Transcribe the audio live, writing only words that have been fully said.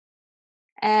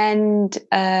And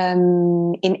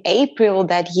in April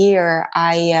that year,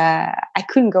 I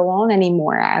couldn't go on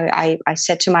anymore. I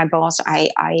said to my boss,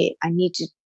 I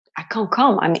can't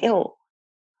come. I'm ill.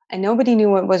 And nobody knew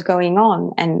what was going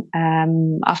on. And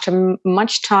after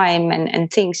much time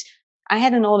and things, I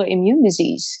had an autoimmune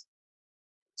disease.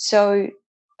 So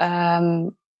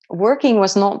working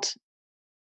was not,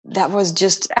 that was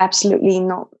just absolutely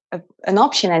not an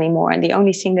option anymore. And the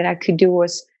only thing that I could do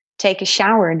was take a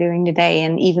shower during the day.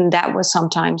 And even that was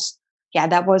sometimes,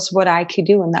 that was what I could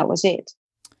do. And that was it.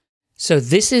 So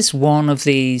this is one of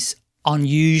these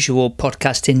unusual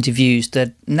podcast interviews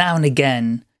that now and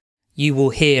again you will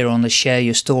hear on the Share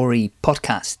Your Story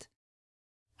podcast.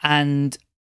 And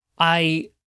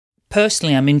I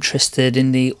personally am interested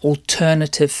in the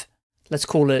alternative, let's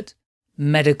call it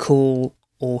medical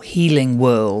or healing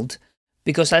world,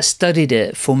 because I studied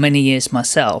it for many years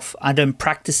myself. I don't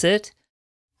practice it,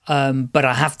 but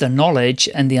I have the knowledge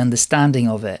and the understanding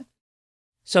of it.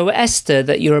 So Esther,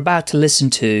 that you're about to listen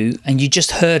to, and you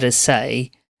just heard her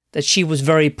say that she was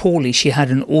very poorly, she had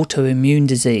an autoimmune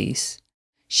disease.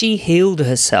 She healed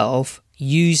herself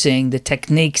using the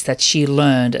techniques that she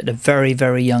learned at a very,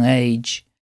 very young age.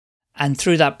 And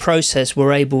through that process,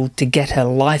 we're able to get her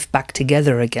life back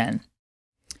together again.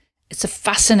 It's a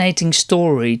fascinating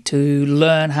story to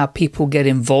learn how people get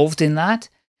involved in that,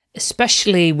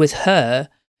 especially with her,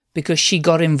 because she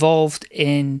got involved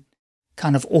in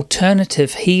kind of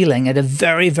alternative healing at a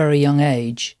very, very young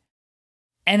age.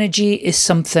 Energy is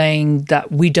something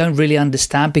that we don't really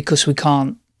understand because we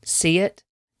can't see it,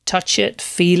 touch it,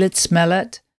 feel it, smell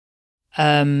it,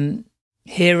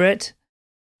 hear it,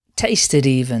 taste it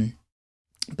even.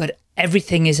 But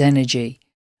everything is energy.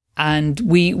 And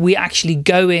we actually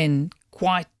go in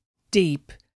quite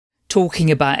deep talking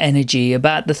about energy,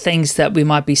 about the things that we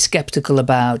might be skeptical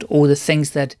about, or the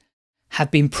things that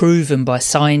have been proven by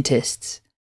scientists.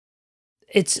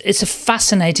 It's a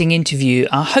fascinating interview.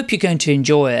 I hope you're going to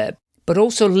enjoy it, but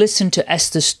also listen to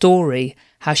Esther's story,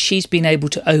 how she's been able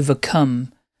to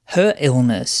overcome her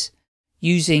illness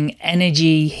using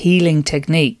energy healing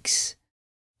techniques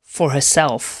for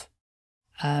herself.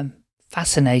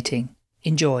 Fascinating.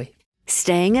 Enjoy.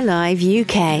 Staying Alive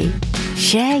UK.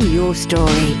 Share your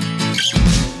story.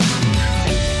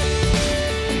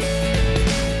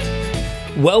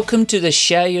 Welcome to the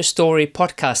Share Your Story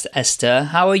podcast, Esther.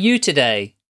 How are you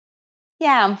today?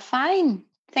 Yeah, I'm fine.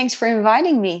 Thanks for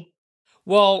inviting me.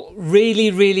 Well, really,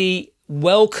 really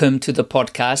welcome to the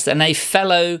podcast, and a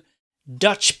fellow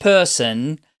Dutch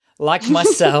person like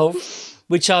myself,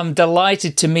 which I'm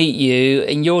delighted to meet you,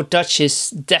 and your Dutch is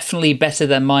definitely better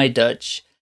than my Dutch.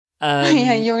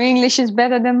 Yeah, your English is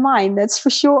better than mine, that's for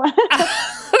sure.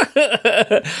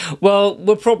 Well,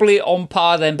 we're probably on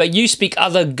par then, but you speak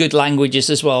other good languages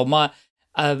as well.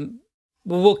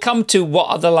 We'll come to what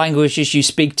other languages you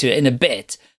speak to in a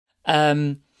bit.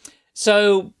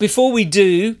 So before we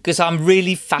do, because I'm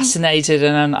really fascinated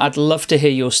and I'd love to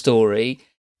hear your story,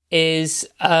 is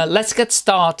let's get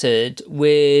started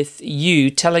with you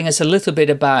telling us a little bit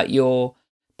about your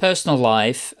personal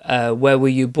life. Where were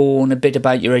you born? A bit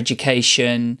about your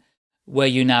education, where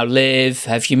you now live,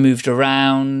 have you moved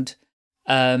around?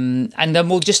 And then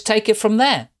we'll just take it from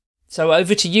there. So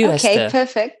over to you, Esther. Okay,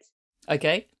 perfect.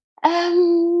 Okay.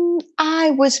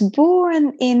 I was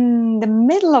born in the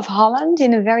middle of Holland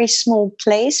in a very small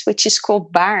place, which is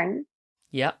called Baarn.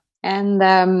 Yeah. And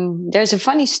there's a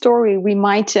funny story we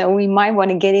might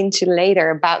want to get into later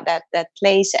about that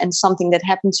place and something that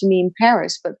happened to me in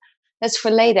Paris, but that's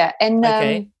for later. And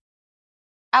okay.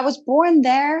 I was born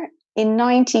there in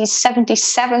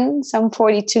 1977, so I'm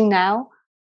 42 now.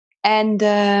 And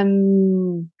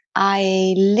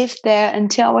I lived there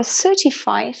until I was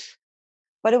 35.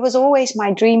 But it was always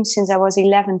my dream since I was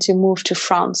 11 to move to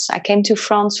France. I came to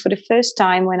France for the first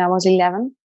time when I was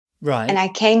 11. Right. And I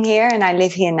came here and I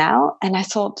live here now. And I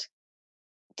thought,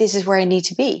 this is where I need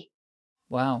to be.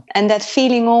 Wow. And that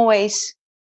feeling always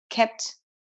kept,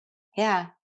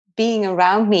 being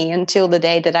around me until the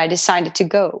day that I decided to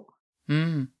go.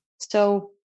 Mm. So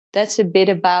that's a bit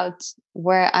about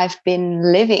where I've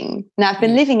been living. Now, I've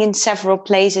been living in several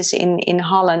places in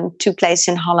Holland, 2 places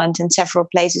in Holland and several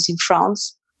places in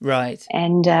France. Right.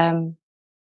 And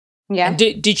And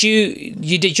did you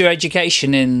did your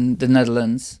education in the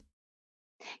Netherlands?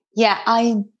 Yeah,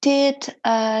 I did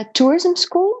tourism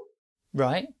school.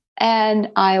 Right. And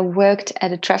I worked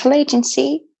at a travel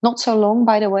agency, not so long,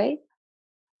 by the way.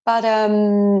 But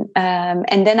and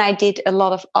then I did a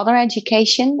lot of other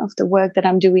education of the work that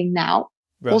I'm doing now,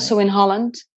 right. Also in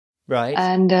Holland. Right.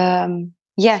 And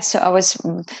so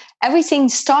everything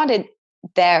started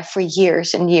there for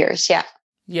years and years. Yeah.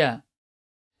 Yeah.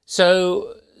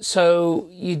 So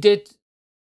you did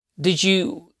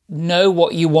you know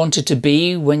what you wanted to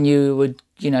be when you were,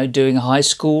 doing high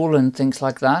school and things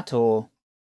like that, or?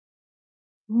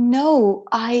 No,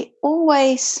 I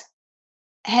always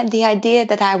had the idea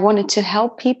that I wanted to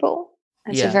help people.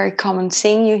 It's a Yeah. very common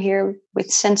thing you hear with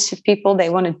sensitive people. They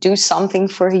want to do something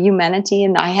for humanity.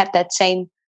 And I had that same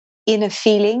inner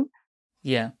feeling,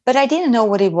 Yeah. but I didn't know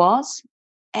what it was.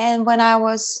 And when I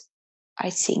was, I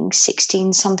think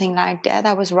 16, something like that,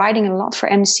 I was writing a lot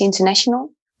for Amnesty International.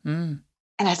 Mm.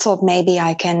 And I thought maybe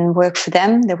I can work for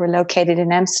them. They were located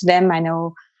in Amsterdam. I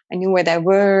knew where they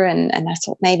were. And I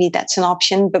thought maybe that's an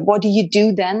option. But what do you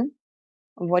do then?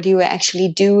 What do you actually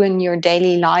do in your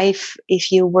daily life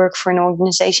if you work for an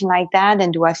organization like that?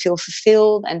 And do I feel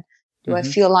fulfilled? And do I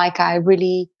feel like I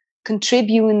really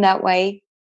contribute in that way?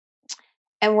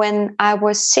 And when I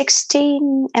was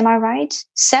 16, am I right?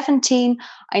 17,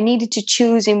 I needed to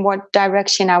choose in what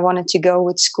direction I wanted to go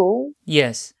with school.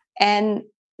 Yes. And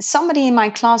somebody in my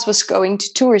class was going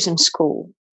to tourism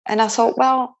school. And I thought,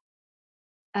 well,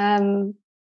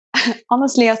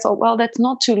 honestly, I thought, well, that's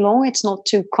not too long. It's not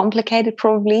too complicated,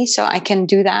 probably. So I can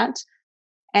do that.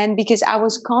 And because I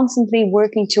was constantly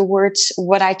working towards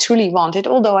what I truly wanted,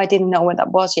 although I didn't know what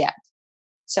that was yet.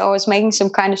 So I was making some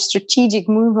kind of strategic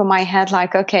move in my head,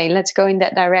 like, okay, let's go in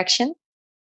that direction.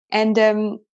 And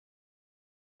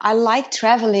I like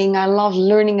traveling. I love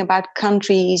learning about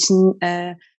countries,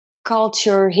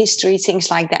 culture, history,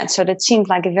 things like that. So that seemed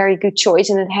like a very good choice.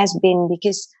 And it has been,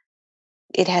 because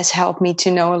it has helped me to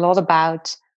know a lot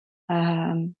about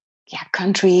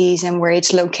countries and where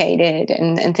it's located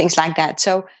and things like that.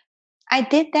 So I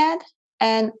did that,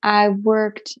 and I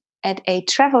worked at a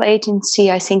travel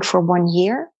agency, I think, for 1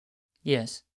 year.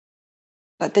 Yes.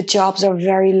 But the jobs are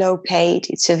very low paid.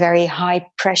 It's a very high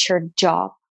pressure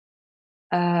job.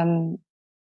 And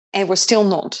it was still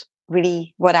not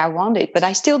really what I wanted, but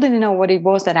I still didn't know what it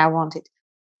was that I wanted.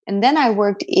 And then I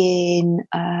worked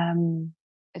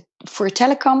for a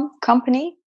telecom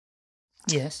company.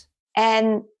 Yes.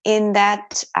 And in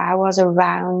that, I was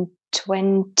around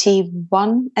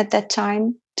 21 at that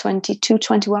time, 22,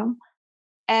 21.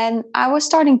 And I was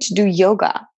starting to do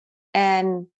yoga.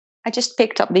 And I just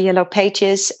picked up the yellow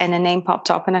pages and a name popped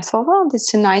up. And I thought, well, this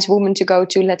is a nice woman to go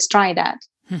to. Let's try that.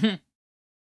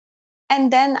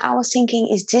 And then I was thinking,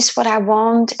 is this what I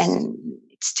want? And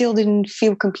it still didn't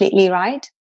feel completely right.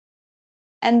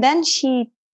 And then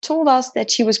she told us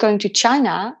that she was going to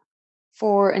China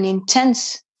for an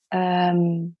intense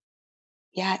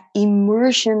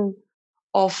immersion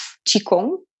of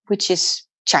Qigong, which is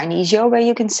Chinese yoga,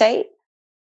 you can say.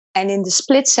 And in the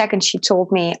split second she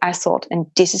told me, I thought, and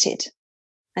this is it.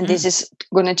 And this is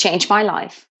going to change my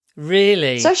life.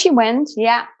 Really? So she went,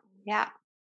 yeah.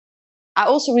 I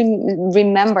also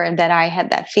remember that I had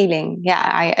that feeling.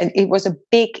 Yeah, it was a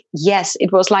big yes.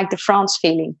 It was like the France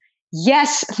feeling.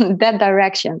 Yes, that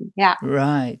direction. Yeah.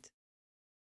 Right.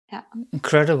 Yeah.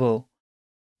 Incredible.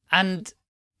 And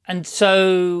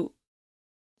so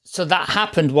that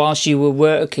happened whilst you were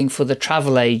working for the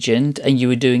travel agent, and you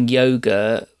were doing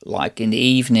yoga like in the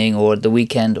evening or the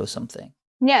weekend or something.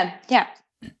 Yeah.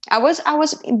 I was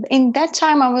in that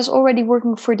time I was already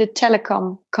working for the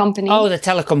telecom company. Oh, the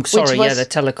telecom. Sorry, the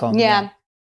telecom. Yeah.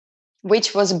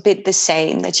 Which was a bit the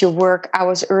same, that I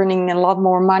was earning a lot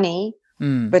more money,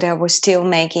 but I was still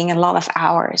making a lot of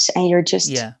hours, and you're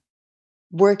just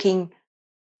working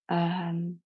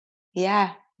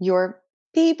your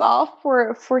beep off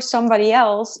for somebody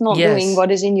else, not doing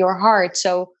what is in your heart.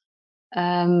 So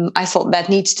I thought that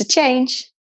needs to change.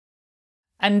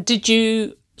 And did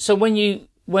you, so when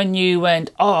you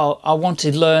went, oh, I want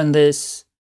to learn this,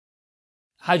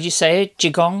 how do you say it?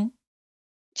 Qigong?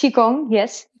 Qigong,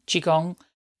 yes. Qigong.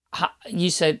 You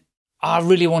said, I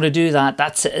really want to do that.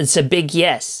 It's a big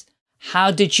yes.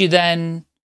 How did you then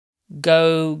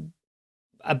go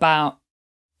about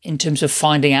in terms of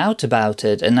finding out about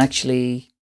it and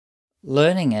actually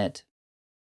learning it?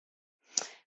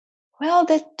 Well,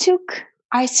 that took,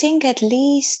 I think, at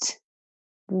least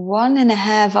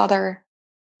 1.5 other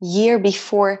year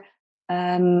before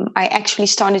I actually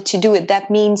started to do it. That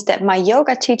means that my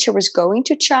yoga teacher was going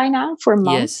to China for a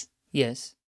month.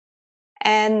 Yes.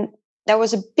 And there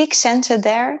was a big center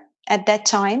there at that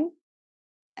time.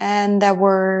 And there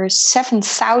were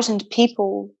 7,000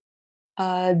 people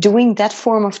doing that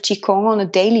form of Qigong on a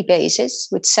daily basis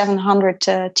with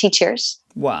 700 teachers.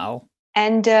 Wow.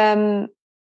 And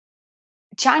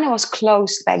China was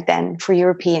closed back then for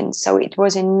Europeans. So it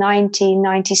was in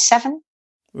 1997.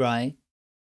 Right.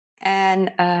 And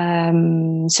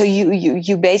so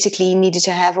you basically needed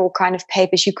to have all kind of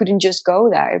papers. You couldn't just go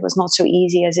there. It was not so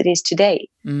easy as it is today.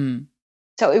 Mm.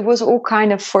 So it was all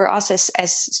kind of, for us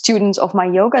as students of my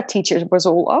yoga teachers, was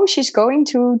all, oh, she's going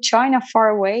to China, far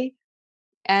away.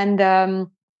 And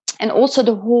also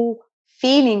the whole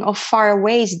feeling of far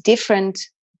away is different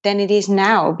than it is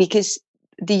now, because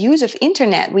the use of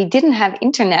internet, we didn't have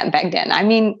internet back then. I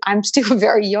mean, I'm still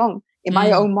very young in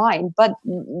my own mind, but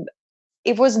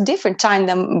it was a different time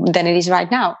than it is right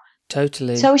now.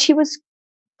 Totally. So she was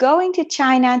going to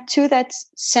China, to that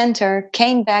center,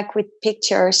 came back with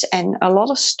pictures and a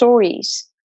lot of stories.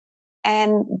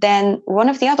 And then one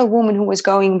of the other women who was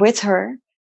going with her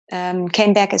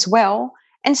came back as well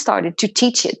and started to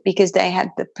teach it, because they had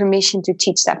the permission to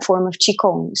teach that form of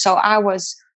Qigong. So I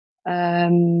was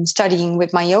studying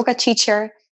with my yoga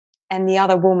teacher, and the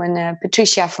other woman,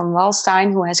 Patricia from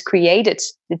Walstein, who has created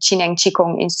the Chineng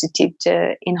Qigong Institute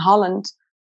in Holland.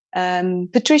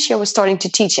 Patricia was starting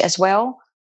to teach as well.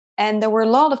 And there were a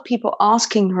lot of people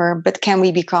asking her, but can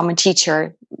we become a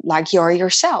teacher like you're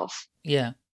yourself?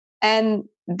 Yeah. And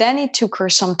then it took her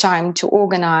some time to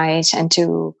organize and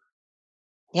to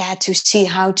see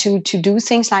how to do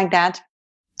things like that.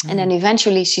 And then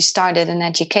eventually she started an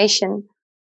education.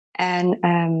 And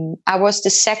I was the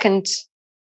second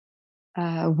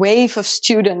wave of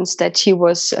students that she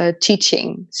was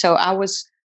teaching. So I was,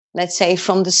 let's say,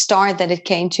 from the start that it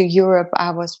came to Europe,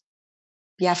 I was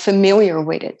familiar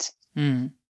with it.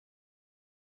 And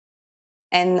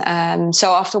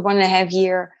so after 1.5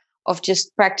 years of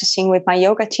just practicing with my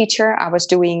yoga teacher, I was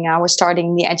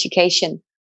starting the education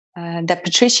that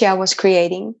Patricia was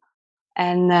creating.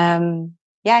 And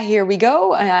here we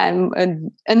go.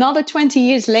 Another 20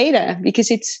 years later, because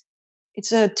it's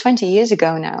 20 years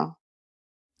ago now.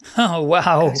 Oh,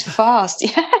 wow. It goes fast.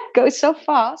 Yeah, it goes so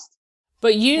fast.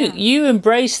 But you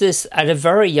embraced this at a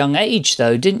very young age,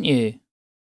 though, didn't you?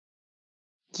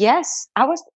 Yes, I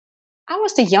was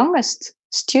the youngest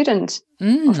student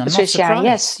of Patricia.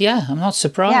 Yes. Yeah, I'm not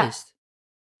surprised.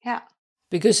 Yeah.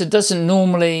 Because it doesn't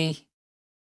normally...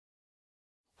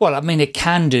 Well, I mean, it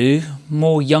can do.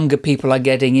 More younger people are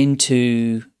getting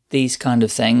into these kind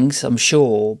of things, I'm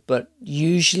sure. But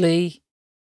usually it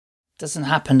doesn't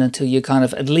happen until you're kind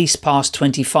of at least past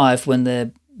 25, when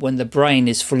the brain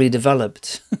is fully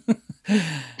developed.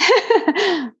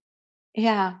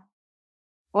 Yeah.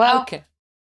 Well, okay.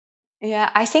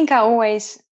 Yeah, I think I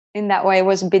always, in that way,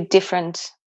 was a bit different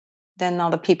than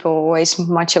other people. Always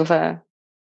much of a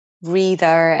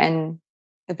reader and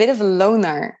a bit of a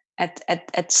loner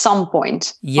at some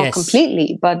point. Yes. Not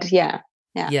completely, but yeah.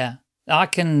 Yeah, I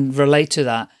can relate to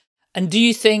that. And do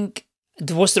you think,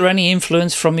 was there any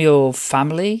influence from your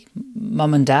family,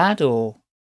 mum and dad, or?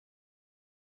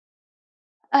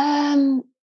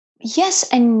 Yes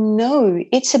and no.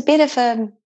 It's a bit of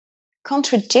a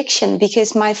contradiction,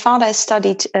 because my father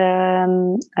studied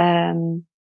how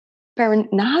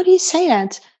do you say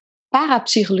that?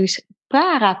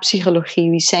 Parapsychology,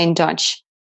 we say in Dutch,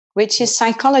 which is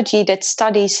psychology that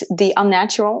studies the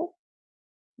unnatural.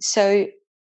 So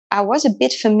I was a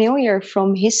bit familiar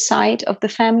from his side of the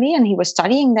family, and he was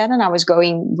studying that, and I was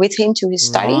going with him to his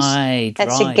studies.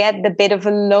 That's again the bit of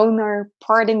a loner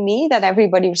part in me, that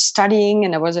everybody was studying,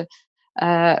 and there was a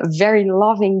very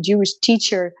loving Jewish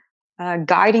teacher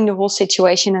guiding the whole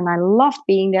situation, and I loved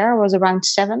being there. I was around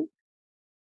 7.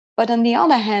 But on the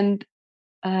other hand,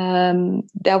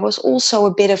 there was also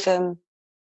a bit of a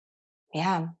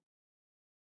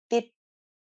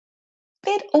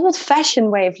bit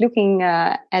old-fashioned way of looking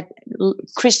at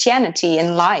Christianity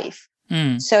and life.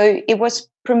 So it was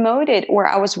promoted, or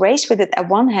I was raised with it at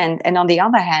one hand, and on the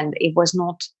other hand, it was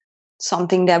not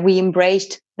something that we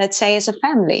embraced, let's say, as a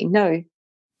family. No.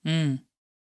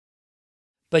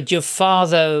 But your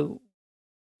father,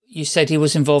 you said he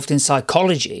was involved in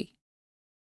psychology.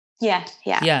 Yeah.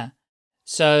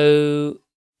 So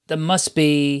there must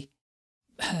be,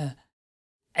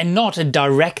 and not a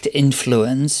direct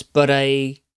influence, but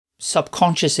a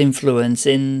subconscious influence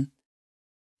in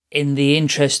the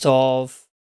interest of,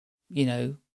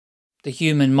 the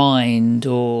human mind,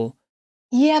 or...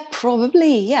 Yeah,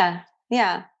 probably. Yeah.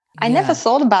 I never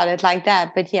thought about it like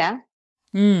that, but yeah.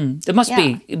 There must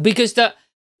be, because the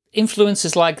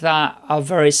influences like that are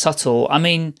very subtle. I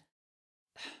mean,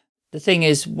 the thing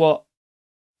is, what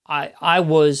I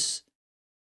was,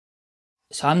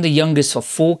 so I'm the youngest of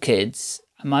 4 kids,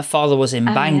 and my father was in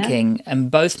banking, and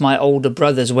both my older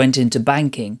brothers went into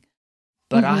banking,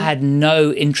 but I had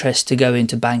no interest to go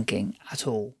into banking at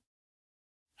all.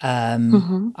 I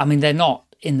mean, they're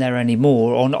not in there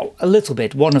anymore, or not, a little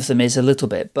bit. One of them is a little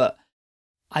bit, but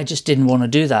I just didn't want to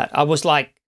do that. I was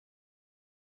like,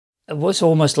 it was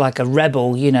almost like a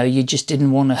rebel, you just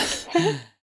didn't want to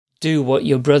do what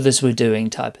your brothers were doing,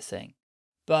 type of thing.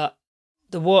 but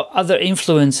there were other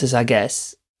influences, I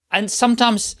guess. And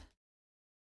sometimes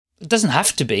it doesn't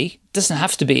have to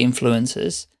be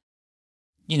influences.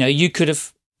 You know, you could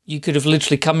have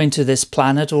literally come into this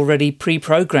planet already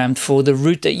pre-programmed for the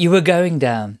route that you were going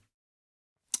down.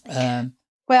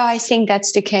 Well, I think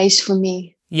that's the case for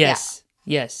me. Yes,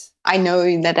 yeah. Yes. I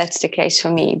know that that's the case for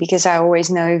me because I always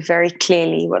know very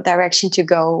clearly what direction to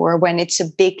go, or when it's a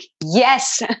big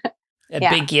yes.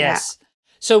 Big yes. Yeah.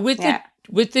 So with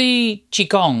the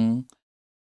Qigong,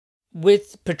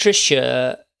 with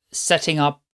Patricia setting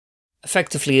up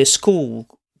effectively a school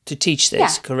to teach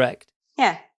this, correct?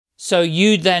 Yeah. So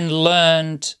you then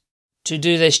learned to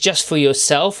do this just for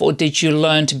yourself, or did you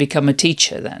learn to become a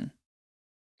teacher then?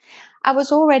 I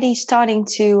was already starting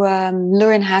to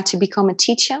learn how to become a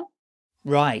teacher.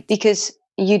 Right. Because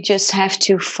you just have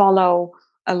to follow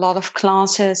a lot of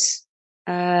classes,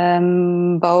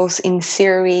 both in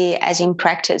theory as in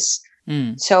practice.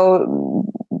 So,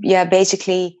 yeah,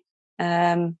 basically,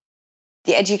 the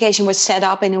education was set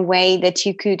up in a way that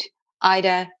you could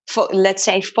either, let's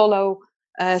say, follow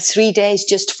 3 days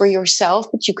just for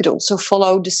yourself, but you could also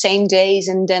follow the same days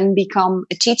and then become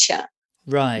a teacher.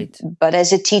 Right. But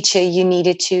as a teacher, you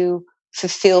needed to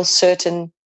fulfill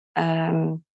certain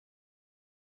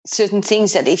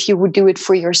things that if you would do it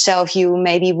for yourself, you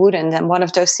maybe wouldn't. And one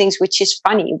of those things, which is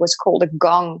funny, was called a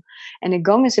gong. And a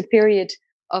gong is a period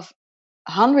of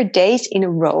 100 days in a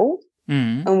row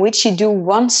in which you do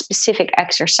one specific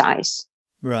exercise.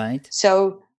 Right.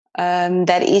 So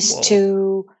that is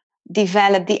to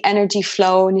develop the energy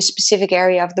flow in a specific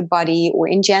area of the body or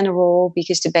in general,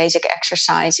 because the basic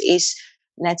exercise is,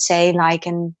 let's say, like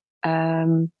an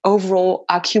overall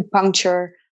acupuncture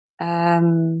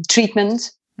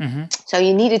treatment. So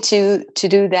you needed to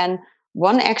do then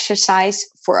one exercise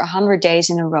for 100 days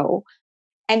in a row.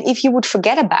 And if you would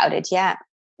forget about it,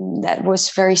 that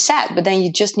was very sad. But then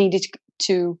you just needed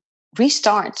to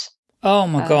restart. Oh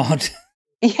my God.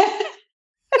 Yeah.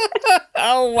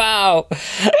 Oh, wow.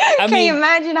 Can you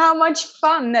imagine how much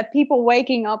fun that people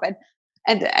waking up at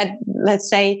let's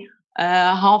say,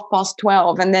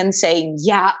 12:30 and then saying,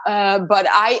 but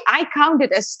I count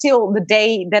it as still the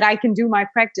day that I can do my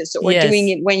practice, or doing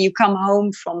it when you come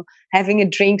home from having a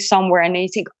drink somewhere and then you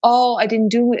think, oh, I didn't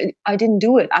do it.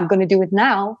 I'm going to do it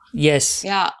now. Yes.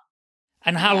 Yeah.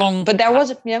 And how long? But there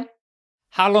was,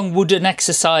 How long would an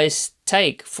exercise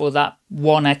take for that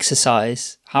one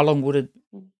exercise? How long would it?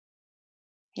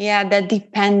 Yeah, that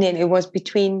depended. It was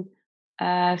between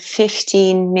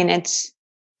 15 minutes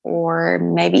or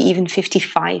maybe even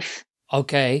 55.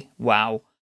 Okay, wow.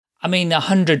 I mean,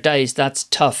 100 days, that's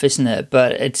tough, isn't it?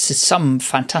 But it's some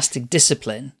fantastic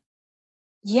discipline.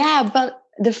 Yeah, but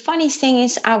the funny thing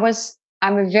is I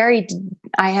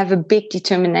have a big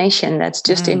determination that's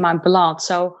just in my blood.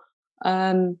 So,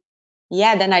 then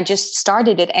I just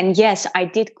started it. And yes, I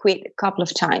did quit a couple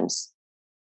of times.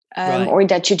 Or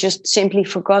that you just simply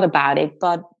forgot about it.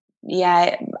 But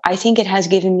yeah, I think it has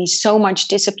given me so much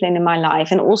discipline in my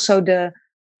life, and also the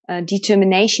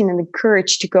determination and the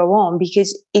courage to go on.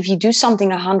 Because if you do something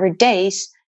 100 days,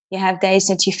 you have days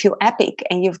that you feel epic,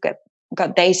 and you've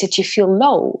got days that you feel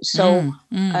low. So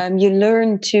you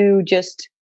learn to just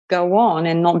go on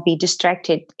and not be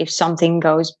distracted if something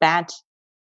goes bad.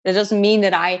 That doesn't mean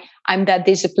that I'm that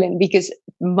disciplined, because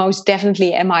most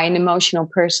definitely am I an emotional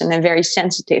person and very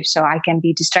sensitive. So I can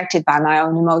be distracted by my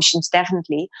own emotions,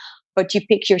 definitely. But you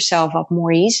pick yourself up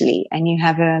more easily, and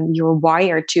you're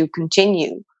wired to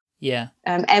continue. Yeah.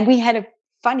 And we had a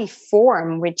funny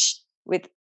form with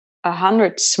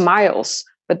 100 smiles,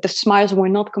 but the smiles were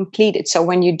not completed. So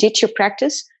when you did your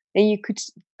practice, then you could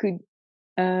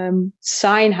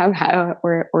sign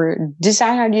or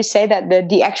design, how do you say that,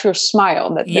 the actual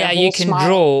smile, that you can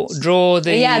smile. draw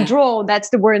the draw, that's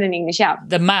the word in English,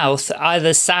 the mouth,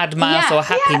 either sad mouth or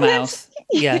happy mouth.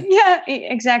 Yeah,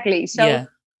 exactly. So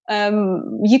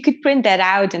you could print that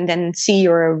out and then see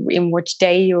in which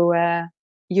day you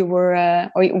were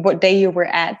or what day you were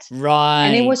at. Right.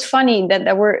 And it was funny that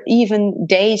there were even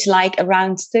days like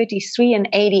around 33 and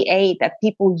 88 that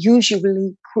people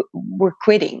usually were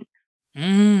quitting.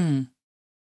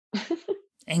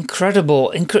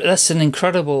 Incredible. That's an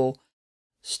incredible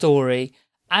story.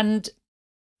 And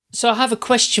so I have a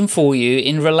question for you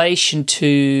in relation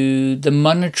to the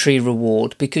monetary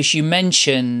reward, because you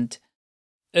mentioned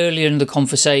earlier in the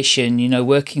conversation,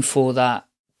 working for that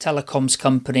telecoms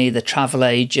company, the travel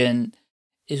agent,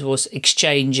 was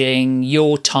exchanging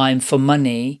your time for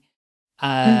money,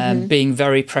 being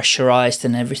very pressurized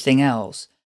and everything else.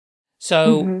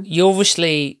 So you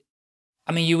obviously,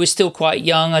 you were still quite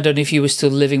young. I don't know if you were still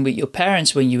living with your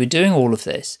parents when you were doing all of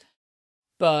this,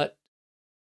 but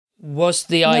was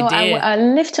the No, idea? I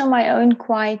lived on my own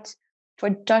quite, for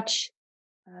Dutch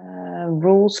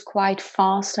rules, quite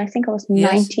fast. I think I was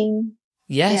 19.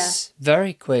 Yes,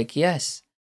 very quick, yes.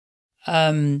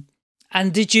 And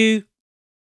did you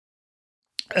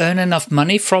earn enough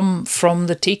money from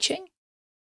the teaching?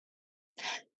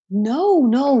 No.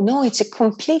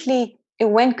 It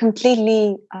went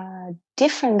completely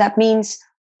different. That means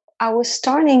I was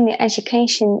starting the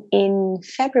education in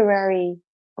February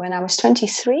when I was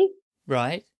 23.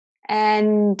 Right.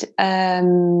 And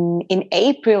in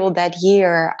April that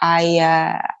year,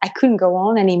 I couldn't go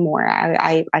on anymore.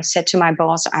 I said to my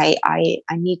boss, I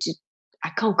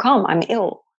can't come. I'm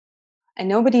ill, and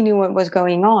nobody knew what was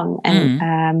going on.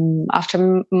 And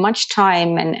after much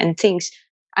time and things,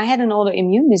 I had an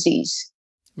autoimmune disease.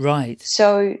 Right.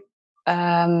 So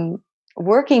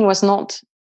working was not.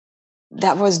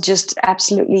 That was just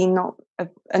absolutely not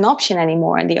an option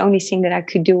anymore. And the only thing that I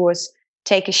could do was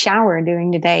take a shower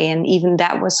during the day. And even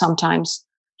that was sometimes,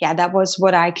 that was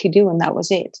what I could do. And that was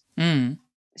it.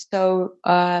 So,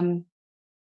 how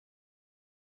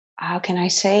can I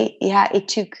say? It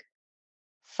took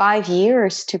 5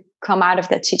 years to come out of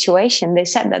that situation. They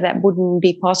said that wouldn't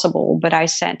be possible. But I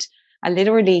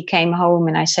literally came home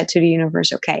and I said to the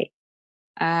universe, okay,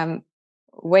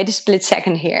 wait a split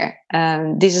second here.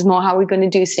 This is not how we're going to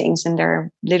do things. And there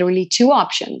are literally two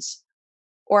options.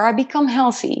 Or I become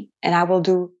healthy and I will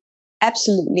do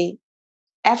absolutely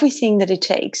everything that it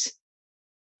takes.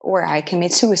 Or I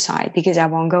commit suicide because I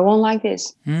won't go on like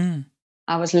this.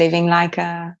 I was living like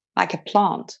a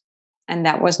plant. And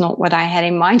that was not what I had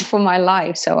in mind for my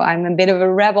life. So I'm a bit of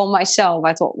a rebel myself.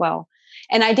 I thought, well,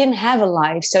 and I didn't have a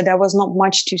life. So there was not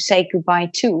much to say goodbye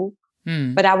to.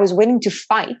 But I was willing to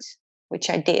fight, which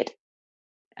I did.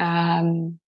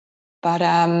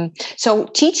 So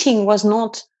teaching was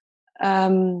not,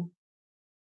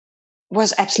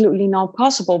 was absolutely not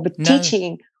possible, but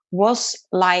teaching was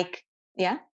like,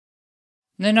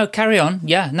 No, carry on.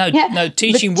 No,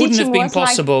 teaching wouldn't have been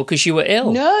possible because you were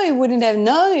ill. No, it wouldn't have.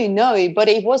 No, but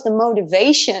it was the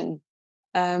motivation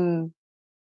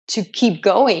to keep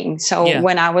going. So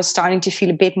when I was starting to feel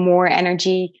a bit more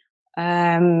energy,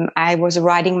 I was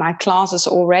writing my classes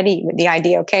already with the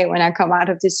idea, okay, when I come out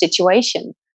of this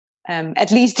situation,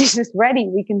 at least this is ready,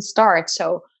 we can start.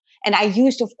 So, and I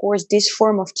used, of course, this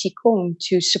form of Qigong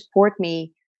to support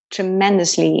me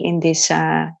tremendously in this,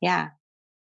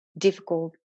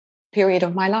 difficult period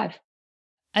of my life.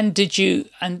 And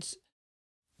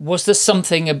was there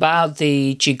something about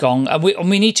the Qigong, and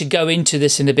we need to go into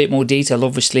this in a bit more detail,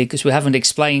 obviously, because we haven't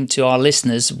explained to our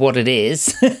listeners what it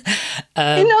is.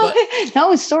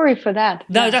 No, sorry for that.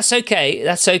 No, that's okay.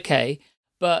 That's okay.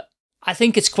 But I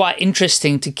think it's quite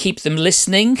interesting to keep them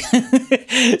listening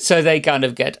so they kind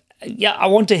of get, I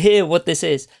want to hear what this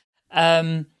is.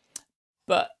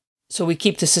 But so we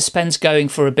keep the suspense going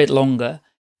for a bit longer.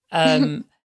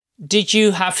 Did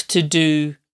you have to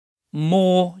do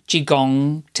more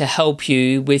Qigong to help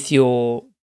you with your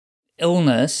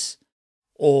illness,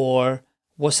 or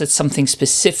was it something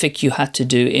specific you had to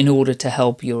do in order to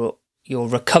help your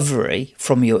recovery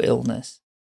from your illness?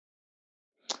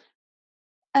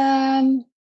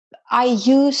 I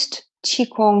used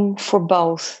Qigong for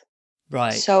both.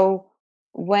 Right. So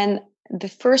when the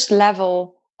first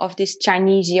level of this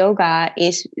Chinese yoga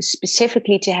is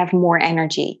specifically to have more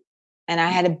energy, and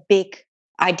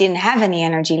I didn't have any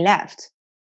energy left.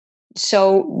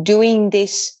 So doing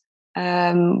this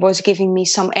was giving me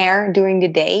some air during the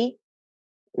day,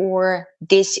 or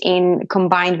this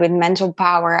combined with mental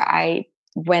power. I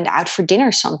went out for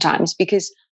dinner sometimes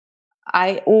because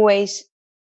I always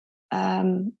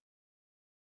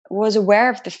was aware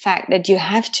of the fact that you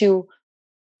have to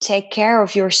take care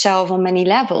of yourself on many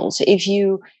levels.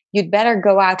 You'd better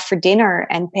go out for dinner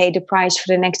and pay the price for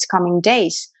the next coming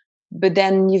days. But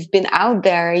then you've been out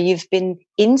there, you've been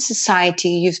in society,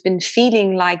 you've been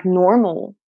feeling like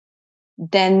normal,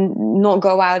 then not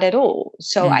go out at all.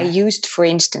 So I used, for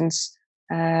instance,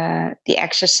 the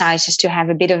exercises to have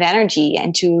a bit of energy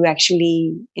and to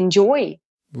actually enjoy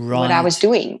what I was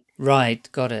doing. Right,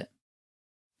 got it.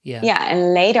 Yeah. Yeah,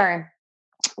 and later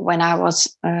when I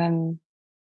was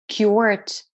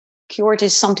cured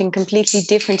is something completely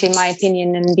different in my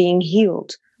opinion than being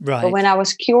healed. Right. But when I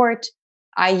was cured,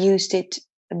 I used it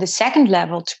the second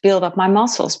level to build up my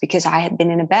muscles because I had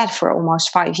been in a bed for almost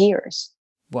 5 years.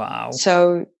 Wow.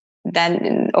 So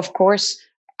then, of course,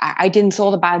 I didn't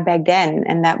thought about it back then,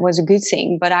 and that was a good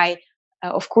thing. But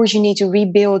of course, you need to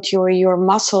rebuild your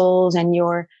muscles and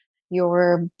your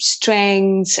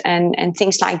strengths and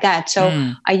things like that.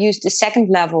 So I used the second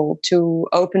level to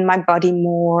open my body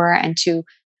more and to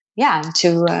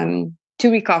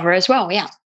to recover as well. Yeah.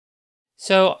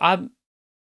 So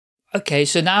okay.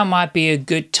 So now might be a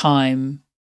good time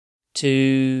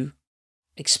to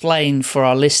explain for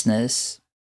our listeners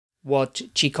what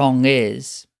Qigong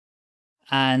is.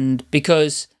 And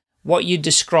because what you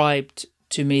described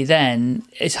to me then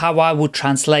is how I would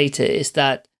translate it, is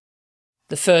that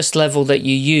the first level that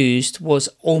you used was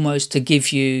almost to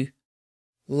give you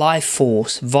life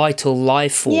force, vital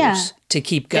life force to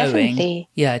keep going. Definitely.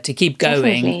 Yeah, to keep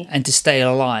going Definitely. and to stay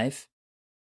alive.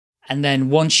 And then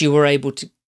once you were able to,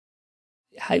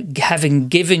 having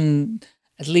given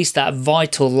at least that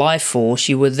vital life force,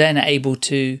 you were then able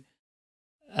to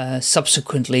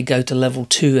subsequently go to level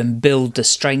 2 and build the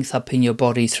strength up in your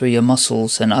body through your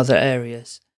muscles and other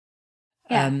areas.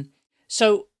 Yeah.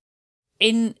 So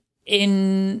it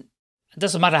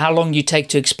doesn't matter how long you take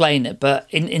to explain it, but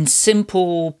in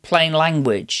simple, plain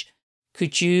language,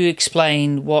 could you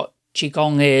explain what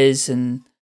Qigong is and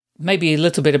maybe a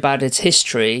little bit about its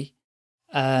history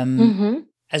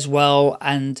as well?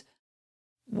 And,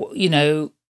 you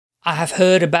know, I have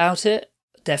heard about it,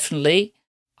 definitely.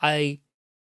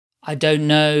 I don't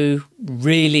know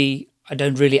really, I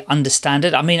don't really understand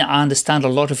it. I mean, I understand a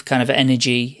lot of kind of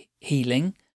energy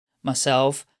healing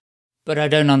myself, but I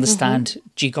don't understand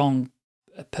Qigong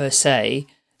per se.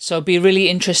 So it'd be really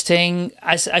interesting,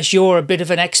 as you're a bit of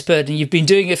an expert and you've been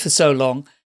doing it for so long,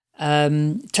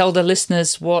 tell the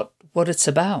listeners what it's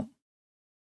about.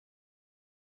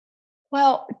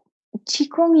 Well,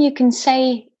 Qigong, you can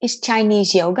say, is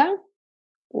Chinese yoga.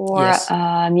 Or Yes.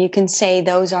 you can say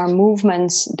those are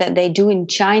movements that they do in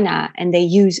China and they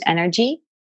use energy.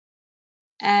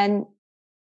 And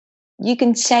you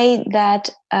can say that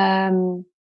now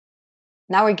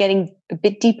we're getting a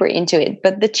bit deeper into it,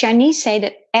 but the Chinese say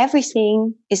that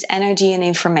everything is energy and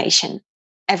information.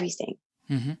 Everything.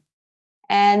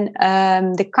 And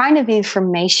the kind of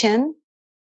information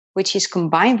which is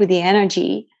combined with the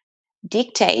energy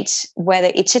dictates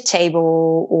whether it's a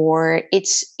table or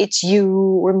it's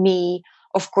you or me.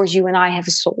 Of course, you and I have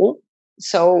a soul,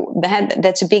 so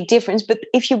that's a big difference. But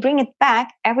if you bring it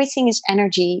back, everything is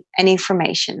energy and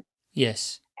information.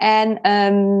 Yes. And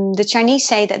the Chinese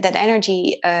say that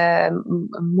energy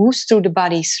moves through the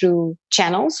body through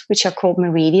channels, which are called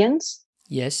meridians.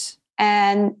 Yes.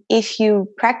 And if you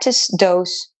practice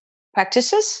those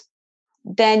practices,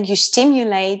 then you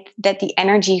stimulate that the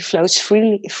energy flows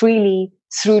freely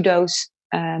through those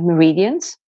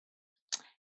meridians.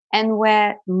 And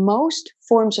where most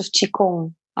forms of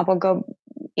Qigong, I will go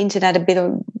into that a bit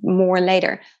more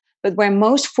later, but where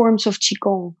most forms of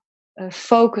Qigong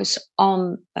focus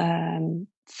on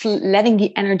letting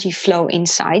the energy flow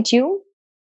inside you,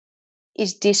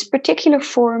 is this particular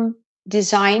form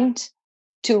designed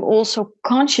to also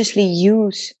consciously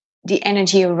use the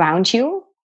energy around you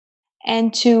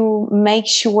and to make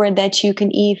sure that you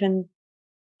can even,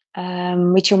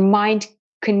 with your mind,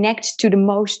 connect to the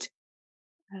most,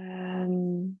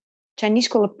 Chinese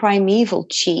call it primeval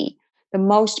qi, the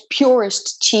most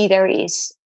purest qi there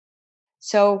is.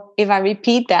 So if I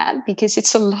repeat that, because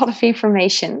it's a lot of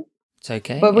information, it's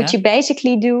okay. But what you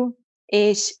basically do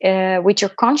is with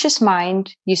your conscious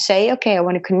mind, you say, okay, I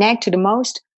want to connect to the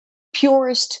most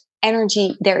purest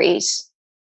energy there is.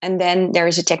 And then there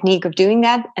is a technique of doing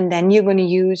that. And then you're going to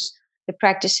use the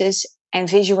practices and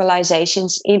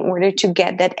visualizations in order to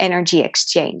get that energy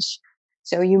exchange.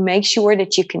 So you make sure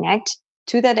that you connect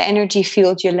to that energy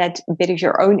field. You let a bit of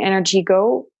your own energy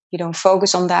go. You don't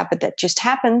focus on that, but that just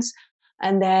happens.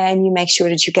 And then you make sure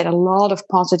that you get a lot of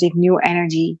positive new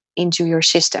energy into your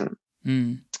system.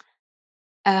 And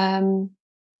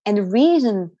the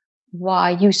reason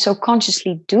why you so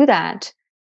consciously do that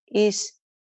is,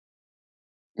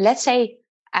 let's say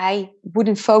I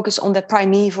wouldn't focus on the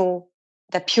primeval,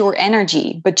 the pure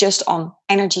energy, but just on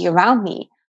energy around me.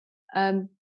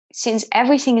 Since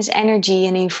everything is energy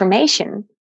and information,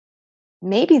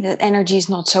 maybe that energy is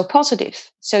not so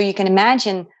positive. So you can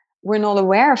imagine we're not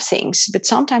aware of things, but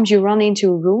sometimes you run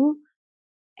into a room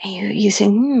and you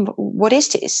think, what is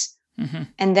this?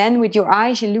 And then with your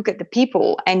eyes, you look at the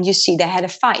people and you see they had a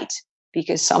fight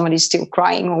because somebody's still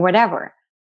crying or whatever.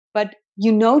 But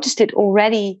you noticed it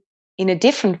already in a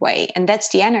different way, and that's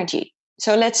the energy.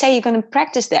 So let's say you're going to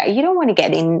practice there. You don't want to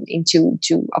get into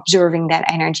observing that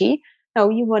energy. No,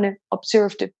 you want to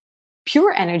observe the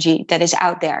pure energy that is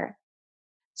out there.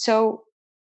 So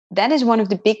that is one of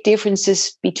the big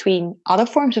differences between other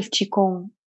forms of Qigong,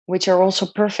 which are also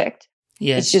perfect.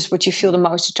 Yes. It's just what you feel the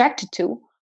most attracted to.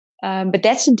 But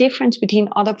that's the difference between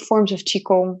other forms of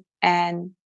Qigong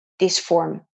and this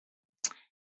form.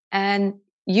 And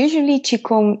usually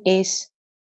Qigong is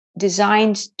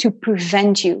designed to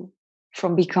prevent you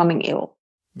from becoming ill.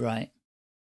 Right.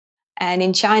 And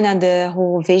in China, the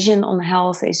whole vision on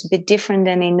health is a bit different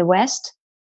than in the West.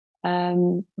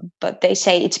 But they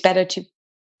say it's better to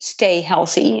stay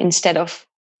healthy instead of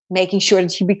making sure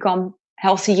that you become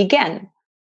healthy again.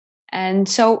 And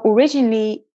so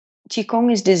originally,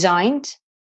 Qigong is designed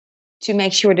to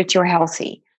make sure that you're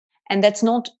healthy. And that's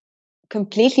not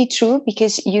completely true,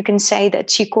 because you can say that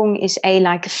Qigong is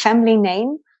like a family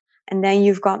name. And then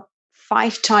you've got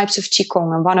 5 types of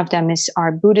Qigong. And one of them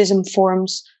are Buddhism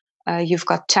forms. You've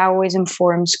got Taoism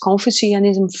forms,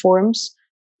 Confucianism forms.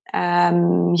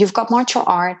 You've got martial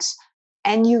arts.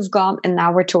 And you've got, and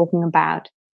now we're talking about,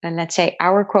 let's say,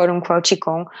 our quote unquote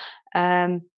Qigong.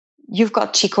 You've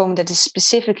got Qigong that is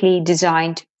specifically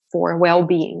designed for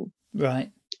well-being.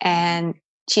 Right. And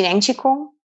Qigong,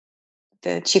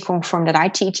 the Qigong form that I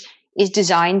teach, is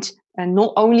designed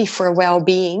not only for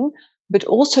well-being, but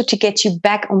also to get you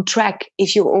back on track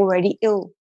if you're already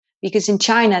ill. Because in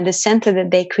China, the center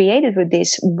that they created with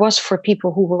this was for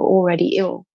people who were already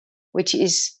ill, which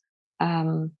is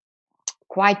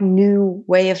quite new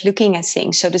way of looking at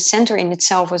things. So the center in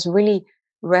itself was really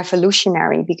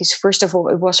revolutionary, because first of all,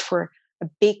 it was for a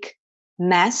big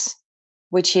mass,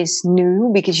 which is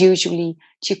new, because usually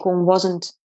Qigong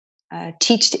wasn't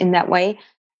taught in that way.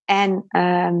 And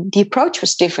the approach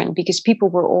was different, because people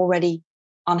were already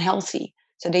unhealthy.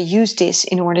 So they used this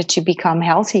in order to become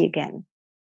healthy again.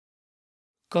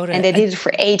 Got it. And they did it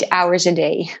for 8 hours a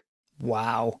day.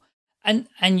 Wow. And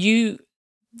you,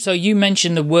 so you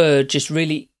mentioned the word just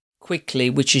really quickly,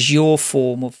 which is your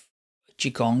form of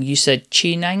Qigong. You said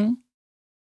Qineng?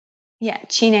 Yeah,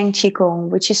 Qineng Qigong,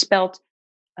 which is spelled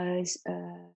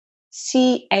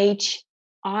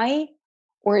C-H-I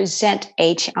or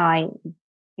Z-H-I.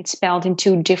 It's spelled in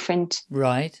 2 different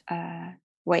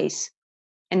ways.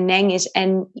 And Neng is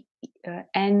N-E-N-G.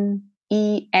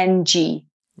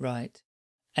 Right.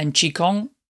 And Qigong?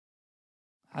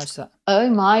 How's that? Oh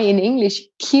my, in English,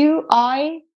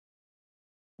 Q-I-G-O-N-G.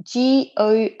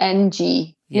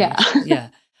 Yeah. Yeah.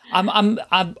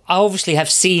 I obviously have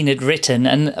seen it written,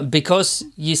 and because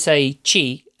you say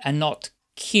Qi and not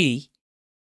Qi,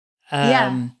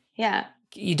 yeah.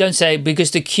 You don't say,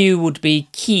 because the Q would be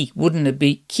Qi, wouldn't it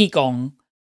be Qigong?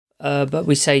 But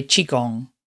we say Qigong.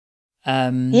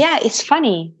 Yeah, it's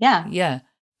funny. Yeah. Yeah.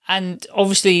 And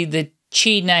obviously the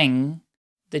Qi Neng,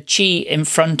 the Qi in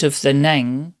front of the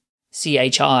Neng,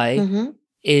 C-H-I,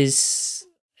 is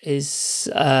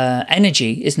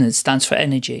energy, isn't it? It stands for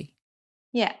energy.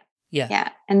 Yeah. Yeah. Yeah.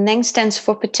 And Neng stands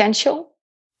for potential.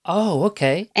 Oh,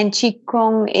 okay. And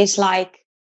Qigong is like,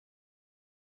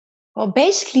 well,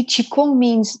 basically Qigong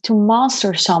means to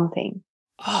master something.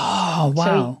 Oh,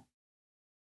 wow.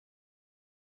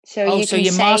 So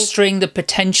you're mastering the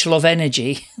potential of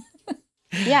energy.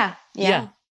 Yeah.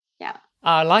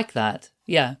 I like that.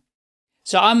 Yeah.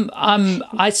 So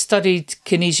I studied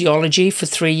kinesiology for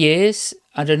 3 years.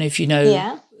 I don't know if you know.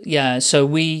 Yeah. Yeah. So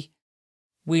we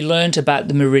learned about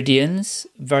the meridians,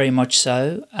 very much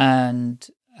so, and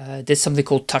there's something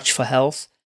called Touch for Health,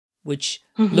 which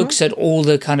looks at all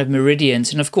the kind of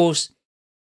meridians. And of course,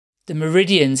 the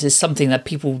meridians is something that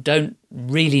people don't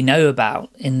really know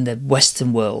about in the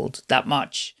Western world that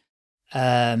much.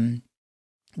 You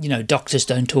know, doctors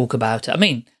don't talk about it. I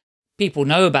mean, people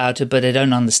know about it, but they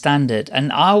don't understand it.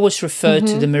 And I always refer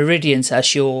to the meridians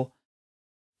as your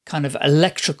kind of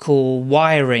electrical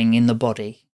wiring in the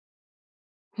body.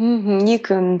 You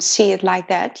can see it like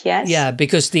that, yes. Yeah,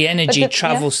 because the energy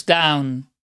travels down,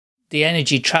 the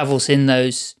energy travels in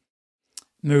those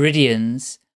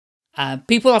meridians.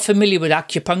 People are familiar with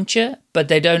acupuncture, but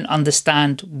they don't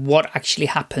understand what actually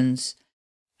happens.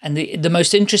 And the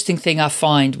most interesting thing I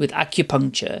find with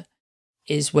acupuncture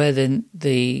is where the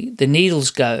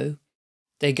needles go.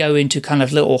 They go into kind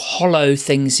of little hollow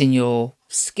things in your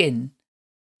skin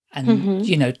and,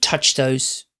 you know, touch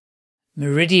those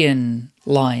meridian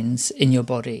lines in your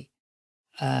body.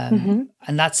 And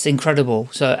that's incredible.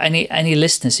 So any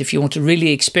listeners, if you want to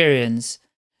really experience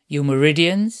your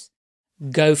meridians,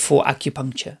 go for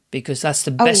acupuncture, because that's the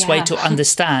best way to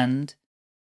understand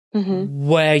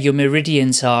where your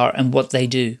meridians are and what they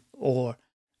do, or,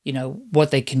 you know,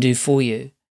 what they can do for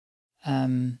you.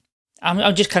 I'm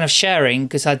just kind of sharing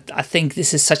because I think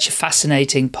this is such a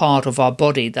fascinating part of our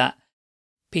body that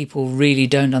people really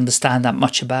don't understand that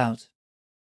much about.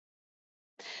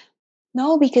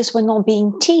 No, because we're not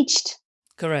being taught.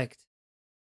 Correct.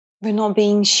 We're not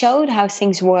being showed how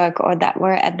things work, or that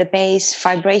we're at the base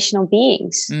vibrational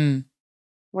beings.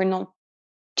 We're not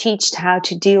taught how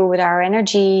to deal with our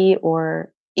energy,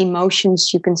 or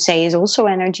emotions, you can say, is also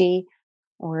energy.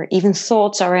 or even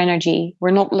thoughts are energy.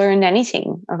 We're not learned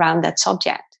anything around that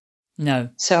subject. No.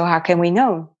 So how can we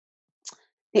know?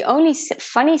 The only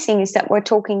funny thing is that we're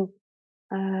talking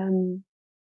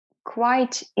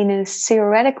quite in a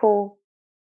theoretical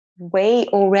way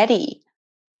already.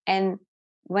 And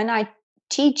when I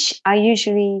teach, I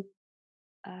usually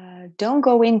don't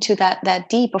go into that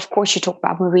deep. Of course, you talk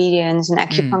about meridians and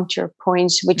acupuncture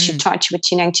points, which you touch with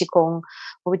Qigong,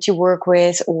 or which you work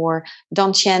with, or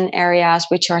Dantian areas,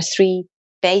 which are 3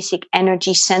 basic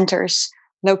energy centers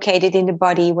located in the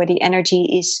body where the energy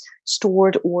is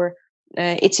stored, or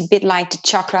it's a bit like the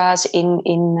chakras in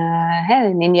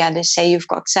India. They say you've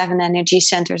got 7 energy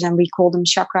centers, and we call them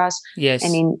chakras. Yes.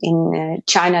 And in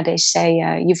China, they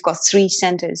say you've got 3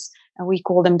 centers, and we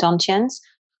call them dantians.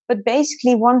 But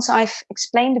basically, once I've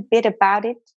explained a bit about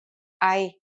it,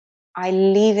 I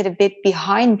leave it a bit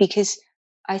behind, because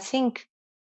I think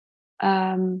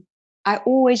I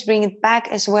always bring it back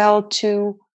as well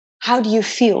to how do you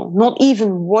feel? Not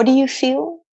even what do you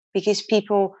feel, because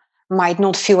people might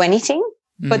not feel anything,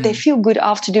 but they feel good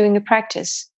after doing the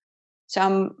practice.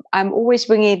 So I'm always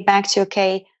bringing it back to,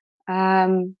 okay,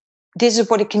 this is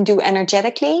what it can do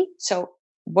energetically. So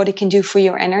what it can do for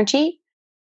your energy.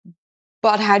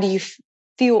 But how do you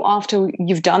feel after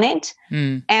you've done it?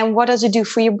 And what does it do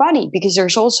for your body? Because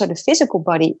there's also the physical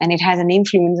body, and it has an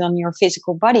influence on your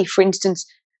physical body. For instance,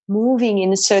 moving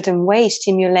in a certain way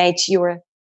stimulates your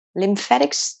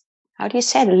lymphatics. How do you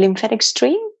say it? Lymphatic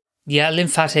stream? Yeah,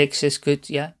 lymphatics is good.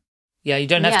 Yeah. Yeah, you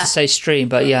don't have to say stream,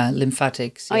 but yeah,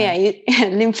 lymphatics. Yeah. Oh, yeah,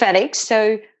 lymphatics.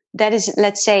 So that is,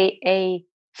 let's say, a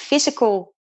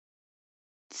physical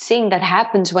thing that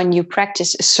happens when you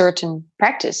practice a certain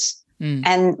practice.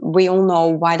 And we all know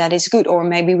why that is good, or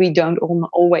maybe we don't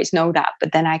always know that,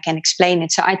 but then I can explain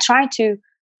it. So I try to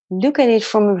look at it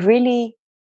from a really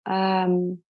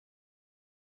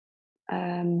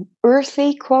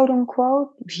earthly, quote unquote,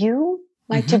 view.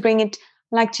 To bring it,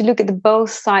 to look at the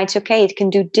both sides. Okay, it can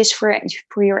do this for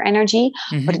your energy,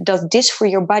 but it does this for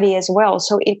your body as well.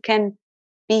 So it can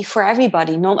be for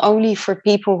everybody, not only for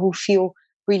people who feel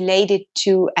related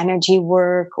to energy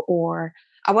work, or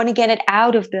I want to get it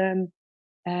out of the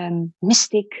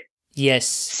mystic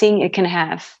thing it can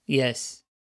have. Yes.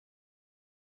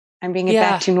 And bring it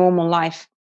back to normal life.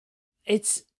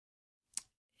 It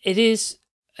is,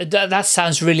 that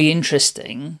sounds really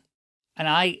interesting. And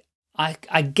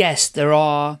I guess there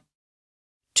are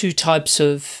 2 types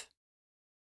of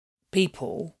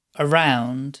people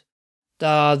around. There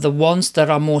are the ones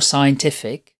that are more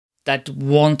scientific, that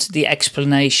want the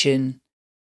explanation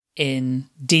in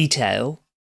detail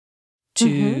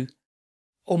to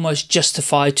almost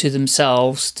justify to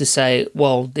themselves, to say,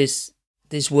 well, this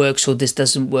works or this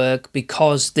doesn't work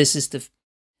because this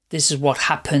is what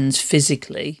happens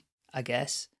physically, I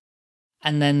guess.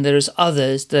 And then there's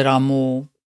others that are more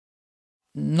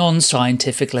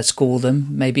non-scientific, let's call them,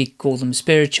 maybe call them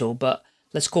spiritual, but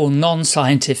let's call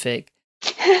non-scientific,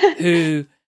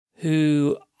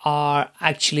 who are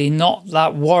actually not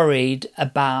that worried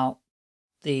about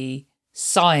the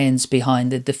science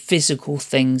behind it, the physical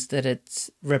things that it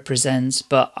represents,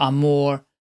 but are more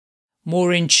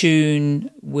in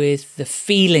tune with the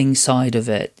feeling side of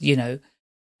it, you know.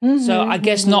 So I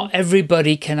guess not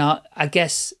everybody can, I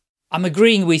guess I'm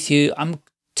agreeing with you. I'm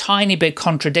tiny bit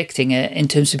contradicting it in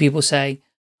terms of people say,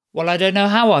 well, I don't know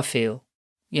how I feel.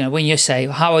 You know, when you say,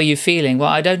 how are you feeling? Well,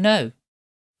 I don't know,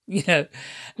 you know.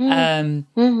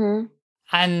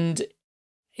 And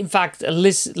in fact,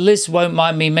 Liz won't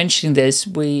mind me mentioning this.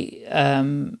 We,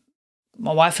 my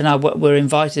wife and I were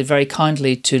invited very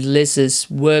kindly to Liz's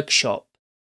workshop,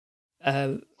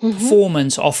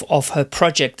 performance of her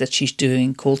project that she's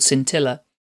doing called Scintilla.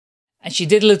 And she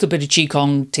did a little bit of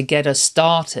Qigong to get us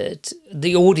started,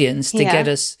 the audience, to get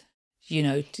us, you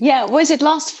know. Was it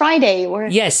last Friday? Or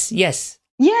Yes.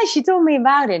 Yeah, she told me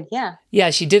about it,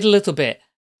 Yeah, she did a little bit.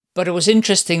 But it was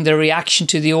interesting, the reaction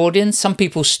to the audience. Some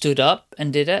people stood up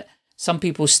and did it. Some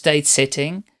people stayed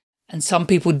sitting. And some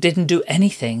people didn't do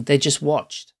anything. They just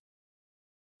watched.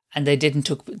 And they didn't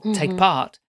take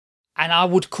part. And I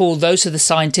would call those are the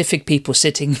scientific people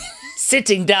sitting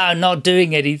down, not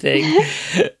doing anything.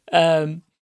 But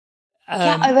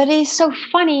it's so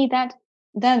funny that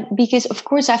because of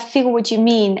course I feel what you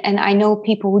mean, and I know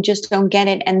people who just don't get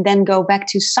it and then go back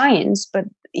to science. But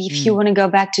if you want to go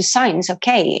back to science,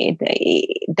 okay,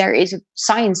 there is a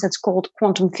science that's called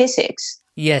quantum physics.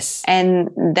 Yes, and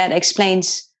that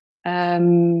explains a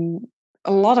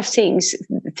lot of things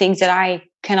that I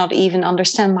cannot even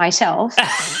understand myself.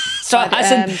 So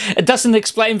it doesn't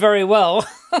explain very well.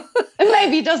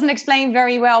 Maybe it doesn't explain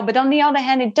very well, but on the other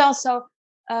hand, it does. So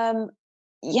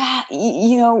yeah,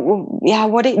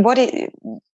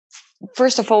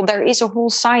 first of all, there is a whole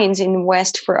science in the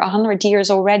West for 100 years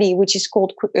already, which is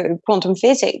called quantum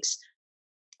physics.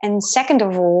 And second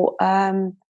of all,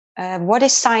 what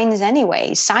is science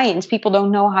anyway? Science, people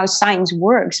don't know how science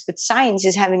works, but science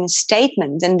is having a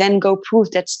statement and then go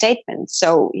prove that statement.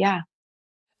 So yeah,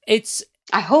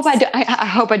 I hope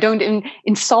I don't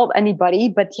insult anybody,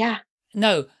 but yeah.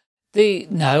 No,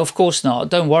 of course not.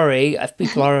 Don't worry. If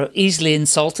people are easily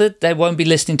insulted, they won't be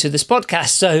listening to this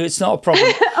podcast, so it's not a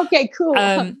problem. Okay, cool.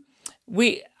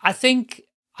 I think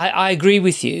I agree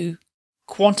with you.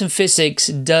 Quantum physics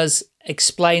does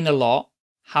explain a lot.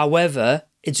 However,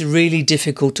 it's really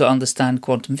difficult to understand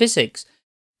quantum physics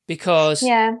because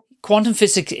quantum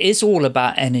physics is all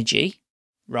about energy,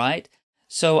 right?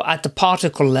 So at the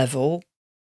particle level,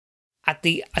 at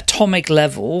the atomic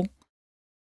level,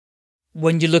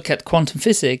 when you look at quantum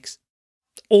physics,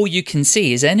 all you can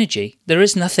see is energy. There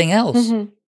is nothing else,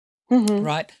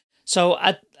 right? So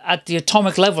at the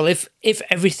atomic level, if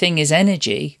everything is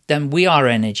energy, then we are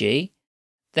energy,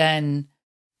 then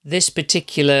this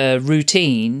particular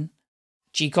routine,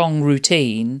 Qigong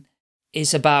routine,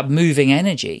 is about moving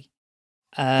energy.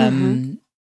 And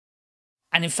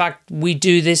in fact, we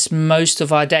do this most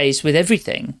of our days with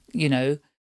everything, you know.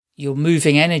 You're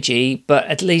moving energy, but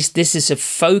at least this is a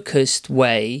focused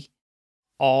way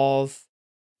of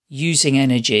using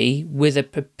energy with a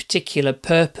particular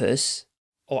purpose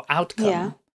or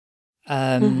outcome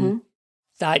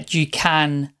that you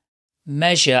can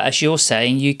measure, as you're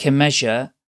saying, you can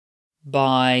measure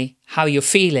by how you're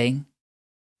feeling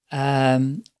or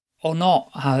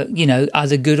not, how, you know,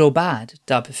 either good or bad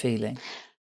type of feeling.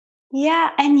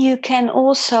 Yeah, and you can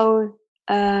also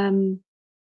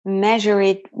measure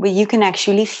it, but you can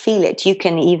actually feel it. You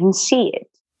can even see it.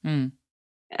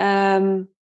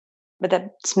 But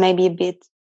that's maybe a bit,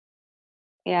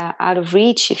 out of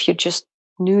reach if you're just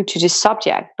new to this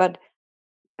subject. But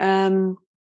the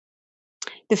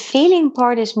feeling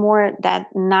part is more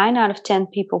that 9 out of 10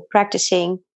 people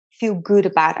practicing feel good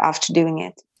about after doing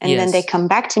it. And then they come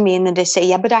back to me and then they say,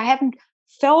 yeah, but I haven't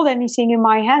felt anything in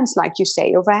my hands, like you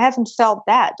say, or I haven't felt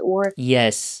that, or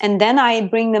and then I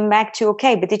bring them back to,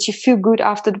 okay, but did you feel good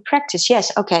after the practice?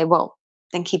 Yes. Okay, well,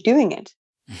 then keep doing it.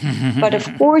 But of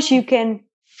course you can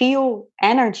feel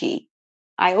energy.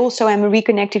 I also am a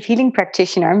reconnective healing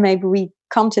practitioner. Maybe we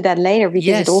come to that later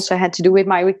because it also had to do with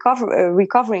my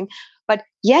recovering. But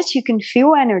yes, you can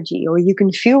feel energy or you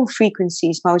can feel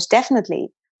frequencies, most definitely.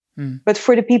 But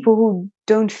for the people who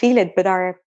don't feel it but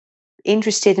are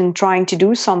interested in trying to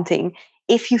do something,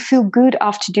 if you feel good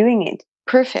after doing it,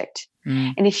 perfect.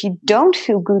 And if you don't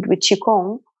feel good with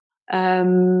Qigong,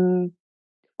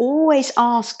 always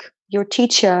ask your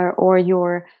teacher or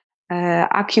your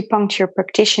acupuncture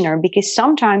practitioner, because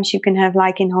sometimes you can have,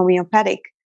 like in homeopathic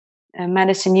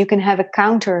medicine, you can have a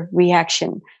counter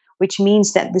reaction, which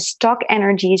means that the stock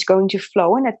energy is going to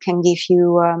flow, and it can give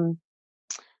you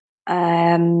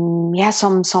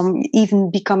some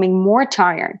even becoming more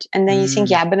tired. And then you think,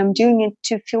 but I'm doing it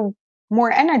to feel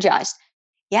more energized.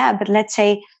 Yeah, but let's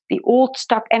say the old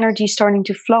stock energy is starting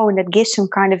to flow, and that gives some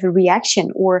kind of a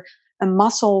reaction, or a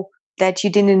muscle that you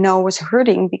didn't know was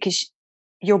hurting because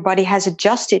your body has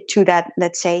adjusted to that,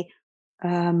 let's say,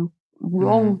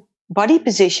 wrong body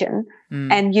position,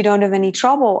 and you don't have any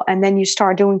trouble. And then you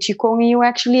start doing Qigong, and you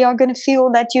actually are going to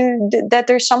feel that that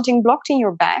there's something blocked in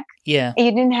your back. And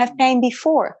you didn't have pain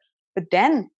before. But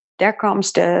then there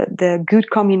comes the good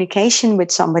communication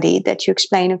with somebody, that you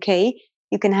explain, okay,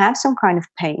 you can have some kind of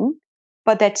pain,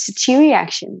 but that's a chi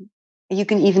reaction. You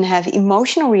can even have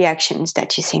emotional reactions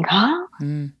that you think,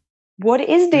 what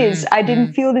is this? I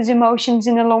didn't feel these emotions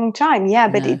in a long time. Yeah,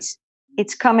 but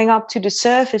it's coming up to the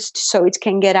surface so it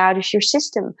can get out of your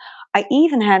system. I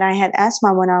had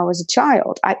asthma when I was a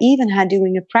child. I even had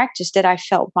doing a practice that I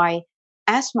felt my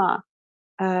asthma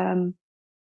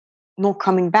not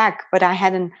coming back, but I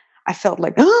felt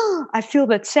like, I feel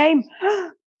that same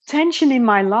tension in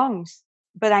my lungs,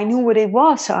 but I knew what it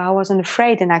was. So I wasn't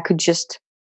afraid, and I could just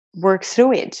work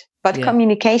through it. But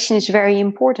communication is very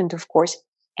important, of course.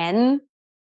 And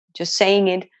just saying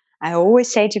it, I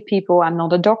always say to people, I'm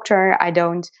not a doctor.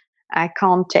 I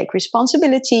can't take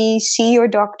responsibility. See your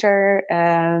doctor.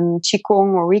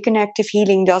 Qigong or reconnective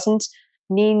healing doesn't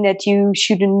mean that you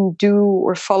shouldn't do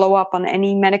or follow up on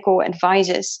any medical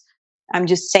advices. I'm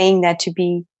just saying that to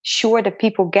be sure that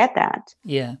people get that.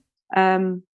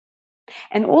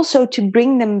 And also to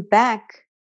bring them back,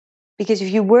 because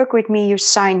if you work with me, you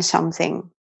sign something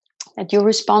that you're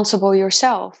responsible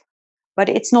yourself. But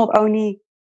it's not only,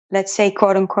 let's say,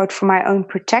 quote unquote, for my own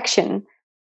protection,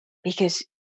 because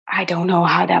I don't know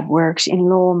how that works in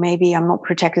law. Maybe I'm not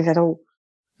protected at all.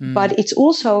 But it's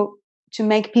also to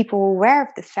make people aware of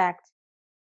the fact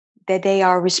that they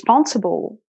are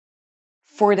responsible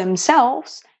for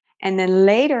themselves. And then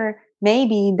later,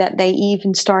 maybe that they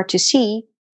even start to see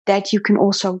that you can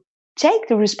also take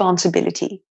the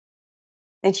responsibility,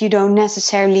 that you don't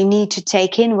necessarily need to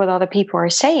take in what other people are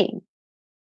saying,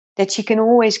 that you can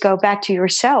always go back to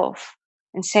yourself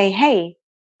and say, hey,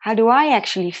 how do I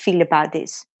actually feel about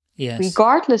this? Yes.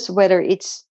 Regardless of whether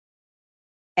it's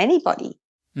anybody.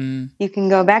 You can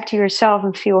go back to yourself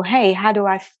and feel, hey, how do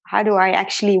I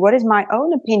actually, what is my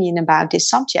own opinion about this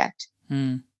subject?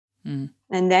 And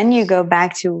then you go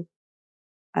back to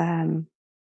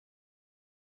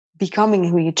becoming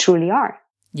who you truly are.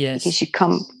 Yes. Because you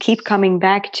keep coming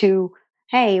back to,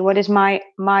 hey, what is my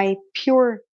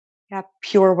pure,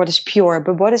 what is pure,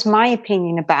 but what is my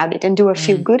opinion about it? And do I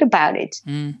feel good about it?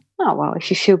 Oh, well, if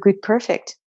you feel good,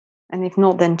 perfect. And if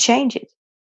not, then change it.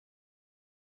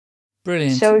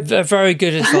 Brilliant. So, very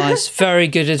good advice. Very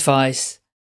good advice.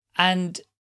 And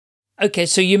okay,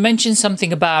 so you mentioned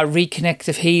something about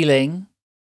reconnective healing.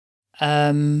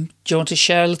 Do you want to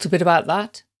share a little bit about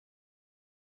that?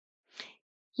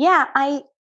 Yeah,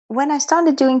 when I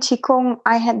started doing Qigong,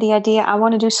 I had the idea I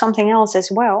want to do something else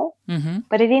as well,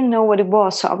 but I didn't know what it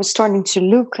was. So I was starting to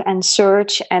look and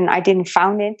search, and I didn't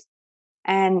found it.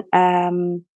 And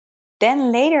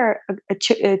then later, a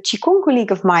Qigong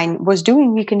colleague of mine was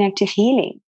doing reconnective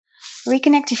healing.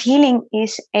 Reconnective healing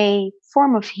is a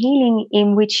form of healing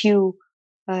in which you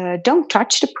don't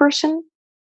touch the person,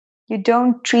 you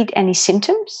don't treat any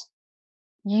symptoms,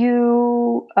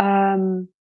 you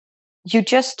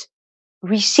just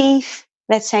receive,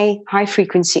 let's say, high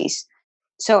frequencies.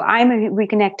 So I'm a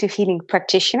reconnective healing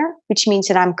practitioner, which means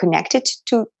that I'm connected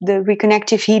to the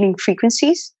reconnective healing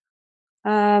frequencies,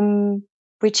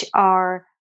 which are,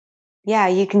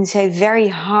 you can say very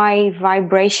high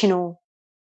vibrational.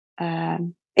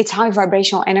 It's high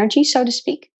vibrational energy, so to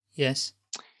speak. Yes.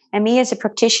 And me as a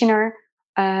practitioner,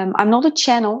 I'm not a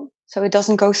channel, so it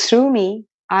doesn't go through me.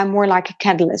 I'm more like a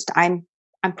catalyst. I'm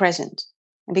present,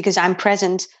 and because I'm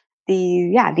present,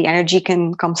 the energy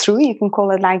can come through. You can call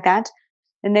it like that,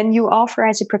 and then you offer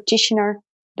as a practitioner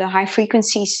the high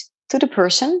frequencies to the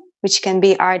person, which can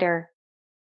be either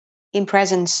in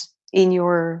presence in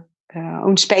your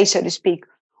own space, so to speak,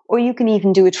 or you can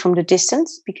even do it from the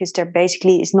distance, because there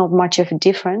basically is not much of a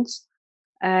difference.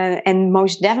 And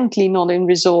most definitely not in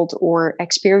result or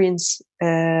experiencing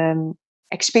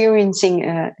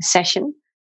a session.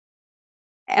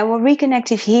 And what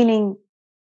reconnective healing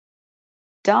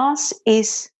does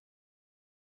is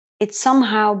it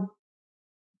somehow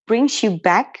brings you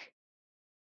back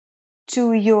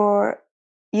to your,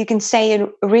 you can say,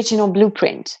 an original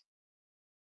blueprint.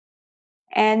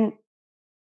 And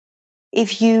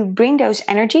if you bring those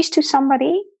energies to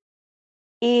somebody,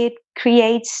 it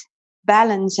creates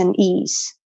balance and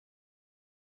ease.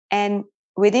 And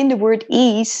within the word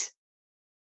ease,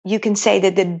 you can say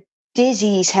that the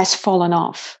disease has fallen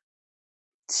off.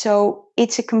 So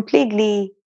it's a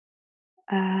completely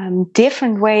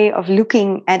different way of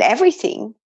looking at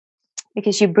everything,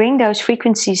 because you bring those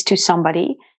frequencies to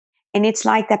somebody and it's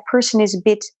like that person is a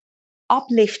bit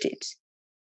uplifted.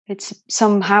 It's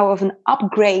somehow of an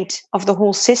upgrade of the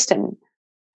whole system.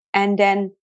 And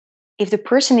then if the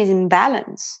person is in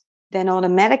balance, then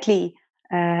automatically,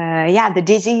 the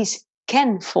disease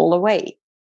can fall away.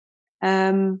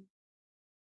 Now,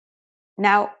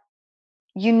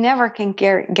 you never can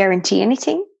guarantee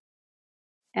anything.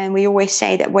 And we always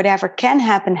say that whatever can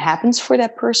happen, happens for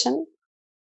that person.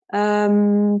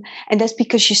 And that's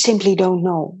because you simply don't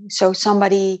know. So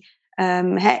somebody,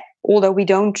 although we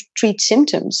don't treat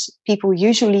symptoms, people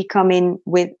usually come in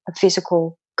with a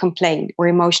physical complaint or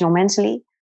emotional, mentally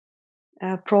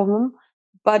problem.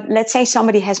 But let's say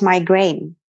somebody has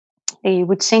migraine. And you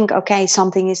would think, okay,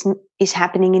 something is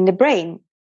happening in the brain.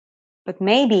 But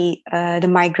maybe the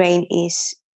migraine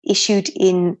is issued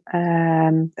in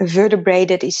a vertebrae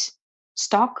that is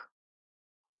stuck,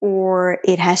 or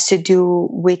it has to do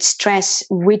with stress,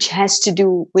 which has to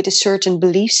do with a certain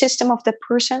belief system of the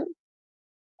person.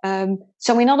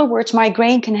 So in other words,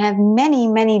 migraine can have many,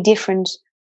 many different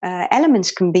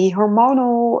elements, can be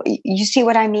hormonal. You see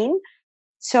what I mean?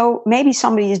 So maybe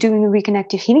somebody is doing a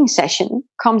reconnective healing session,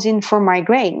 comes in for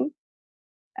migraine,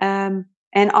 and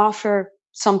after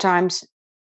sometimes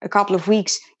a couple of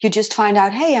weeks, you just find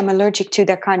out, hey, I'm allergic to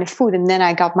that kind of food, and then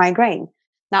I got migraine.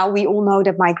 Now, we all know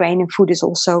that migraine and food is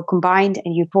also combined,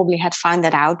 and you probably had found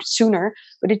that out sooner,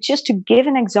 but it's just to give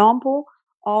an example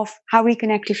of how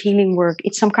reconnective healing works.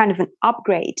 It's some kind of an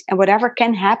upgrade, and whatever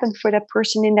can happen for that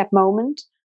person in that moment,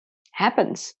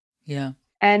 happens. Yeah.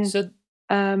 And so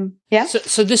yeah.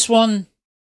 So this one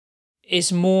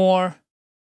is more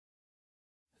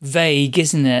vague,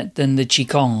 isn't it, than the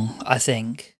Qigong, I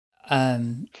think.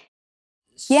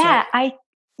 Yeah, I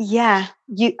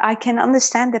can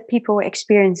understand that people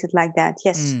experience it like that.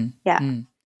 Yes.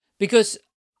 Because,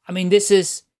 I mean, this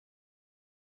is,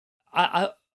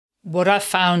 what I've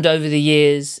found over the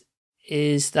years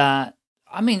is that,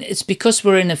 I mean, it's because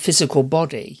we're in a physical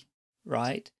body,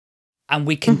 right? And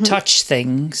we can touch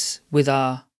things with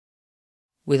our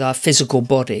physical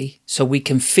body, so we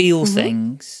can feel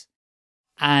things,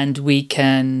 and we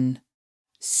can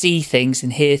see things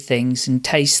and hear things and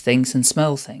taste things and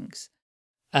smell things.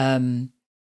 And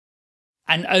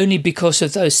only because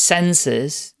of those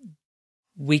senses,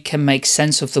 we can make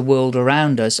sense of the world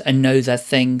around us and know that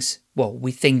things, well,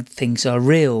 we think things are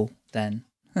real then,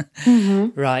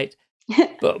 right?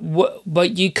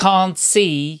 But you can't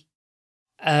see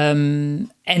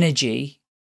energy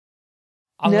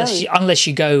unless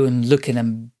you go and look in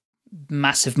a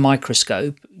massive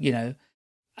microscope, you know,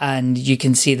 and you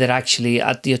can see that actually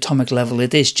at the atomic level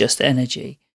it is just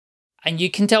energy. And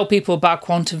you can tell people about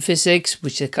quantum physics,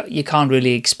 which you can't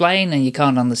really explain and you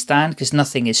can't understand, because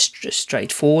nothing is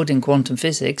straightforward in quantum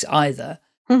physics either.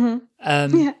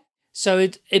 So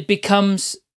it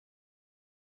becomes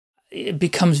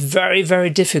very, very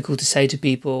difficult to say to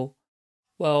people,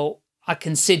 well, I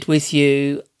can sit with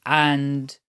you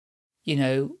and, you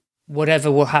know, whatever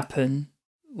will happen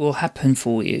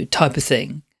for you, type of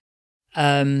thing.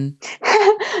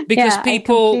 Because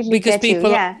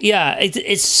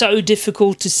it's so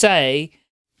difficult to say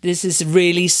this is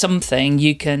really something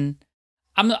you can.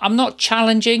 I'm not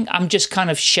challenging, I'm just kind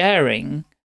of sharing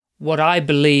what I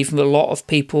believe a lot of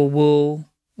people will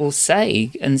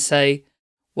say, and say,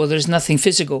 well, there's nothing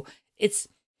physical. It's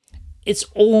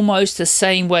almost the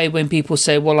same way when people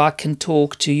say, well, I can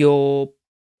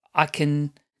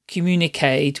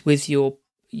communicate with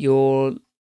your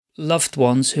loved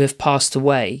ones who have passed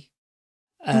away.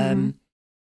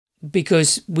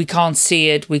 Because we can't see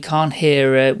it, we can't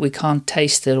hear it, we can't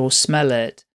taste it or smell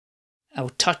it or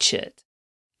touch it.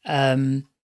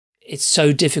 It's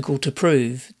so difficult to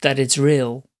prove that it's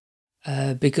real,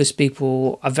 because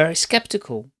people are very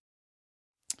skeptical.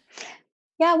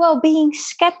 Yeah, well, being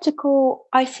skeptical,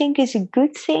 I think, is a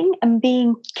good thing, and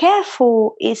being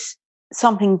careful is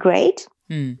something great.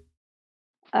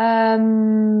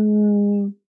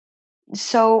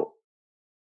 So,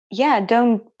 yeah,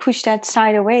 don't push that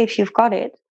side away if you've got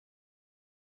it.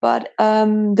 But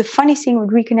the funny thing with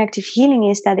reconnective healing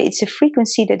is that it's a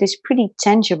frequency that is pretty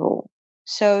tangible.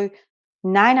 So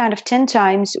 9 out of 10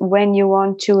 times when you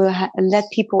want to let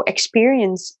people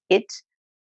experience it,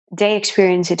 they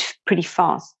experience it pretty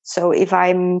fast. So if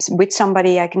I'm with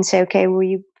somebody, I can say, okay, will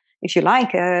you, if you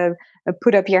like,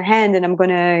 put up your hand and I'm going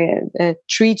to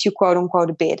treat you, quote unquote,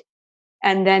 a bit.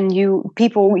 And then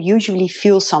people usually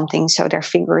feel something. So their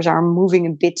fingers are moving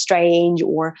a bit strange,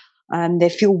 or they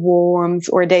feel warmth,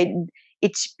 or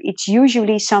it's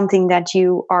usually something that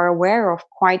you are aware of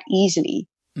quite easily.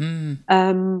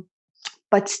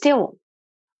 But still,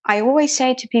 I always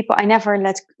say to people, I never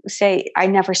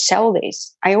sell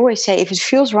this. I always say, if it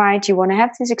feels right, you want to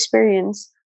have this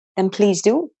experience, then please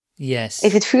do. Yes.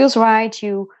 If it feels right,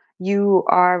 you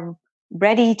are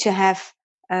ready to have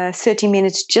 30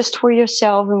 minutes just for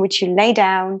yourself, in which you lay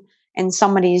down and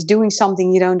somebody is doing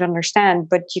something you don't understand,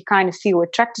 but you kind of feel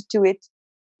attracted to it,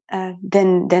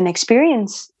 then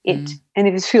experience it. And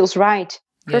if it feels right,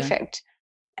 perfect.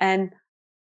 And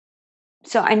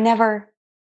so I never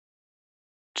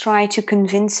try to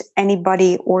convince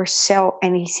anybody or sell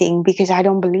anything, because I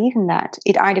don't believe in that.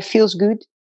 It either feels good,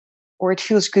 or it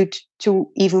feels good to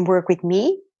even work with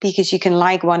me, because you can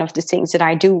like one of the things that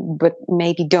I do, but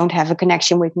maybe don't have a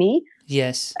connection with me.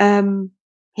 Yes.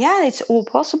 Yeah, it's all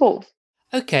possible.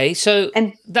 Okay, so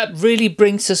that really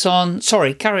brings us on.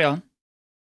 Sorry, carry on.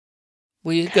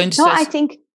 Were you going to say? No, I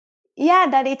think,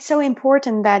 that it's so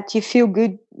important that you feel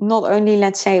good, not only,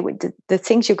 let's say, with the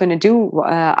things you're going to do,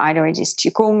 either it is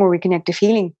Qigong or Reconnective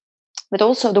Healing, but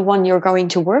also the one you're going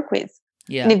to work with.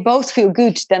 Yeah. And if both feel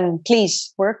good, then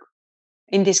please work,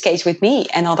 in this case, with me,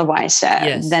 and otherwise,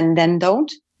 then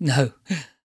don't. No.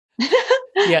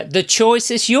 Yeah, the choice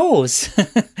is yours.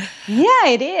 Yeah,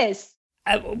 it is.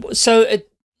 So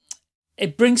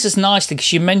it brings us nicely,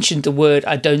 because you mentioned the word,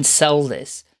 I don't sell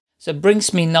this. So it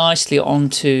brings me nicely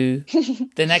onto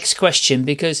the next question,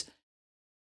 because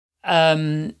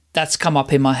that's come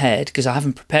up in my head, because I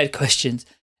haven't prepared questions.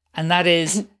 And that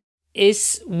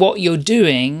is what you're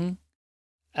doing.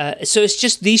 So it's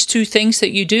just these two things that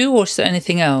you do, or is there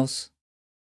anything else?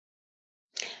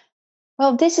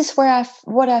 Well, this is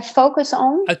what I focus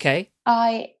on. Okay.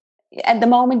 At the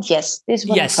moment, yes, this is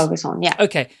what I Yes. focus on. Yeah.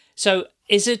 Okay. So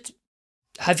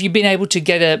have you been able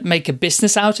to make a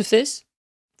business out of this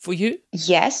for you?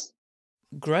 Yes.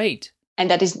 Great. And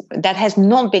that has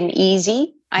not been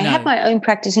easy. I had my own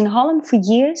practice in Holland for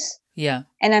years. Yeah.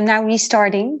 And I'm now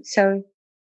restarting. So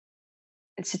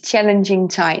it's a challenging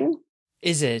time.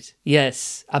 Is it?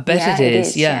 Yes. I bet it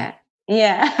is. Yeah.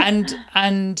 Yeah.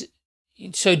 And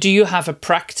so do you have a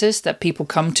practice that people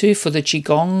come to for the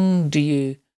Qigong?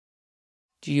 Do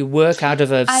you work out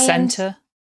of a center?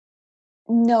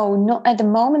 No, not at the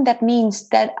moment. That means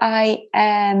that I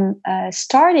am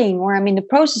starting, or I'm in the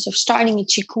process of starting a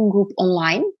Qigong group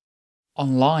online.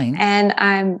 Online? And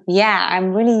I'm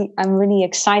really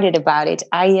excited about it.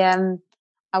 I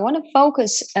want to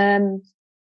focus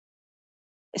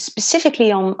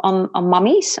specifically on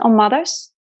mummies, on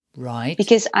mothers. Right.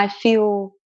 Because I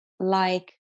feel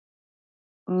like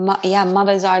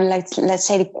mothers are, like, let's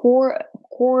say, the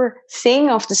core thing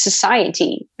of the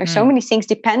society. There's so many things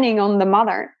depending on the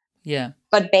mother. Yeah.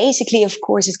 But basically, of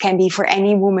course, it can be for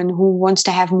any woman who wants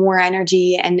to have more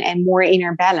energy and more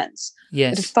inner balance.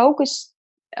 Yes. But the focus,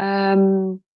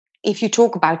 if you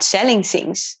talk about selling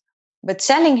things, but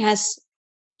selling has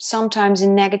sometimes a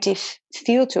negative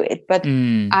feel to it. But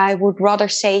I would rather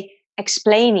say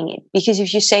explaining it, because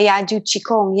if you say I do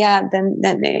Qigong,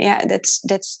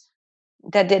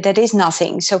 that is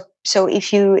nothing. So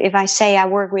if I say I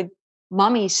work with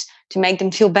mummies to make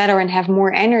them feel better and have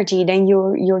more energy, then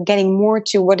you're getting more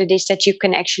to what it is that you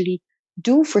can actually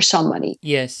do for somebody.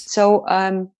 Yes. So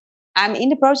I'm in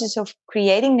the process of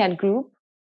creating that group,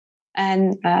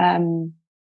 and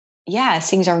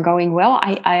things are going well.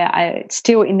 I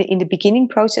still in the beginning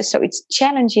process, so it's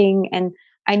challenging, and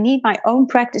I need my own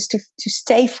practice to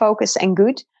stay focused and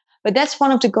good. But that's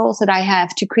one of the goals that I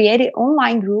have, to create an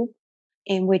online group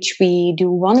in which we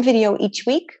do one video each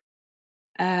week,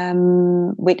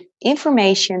 with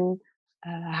information,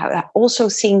 also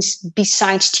things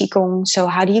besides Qigong. So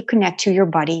how do you connect to your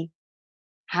body?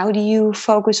 How do you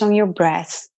focus on your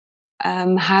breath?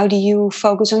 How do you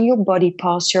focus on your body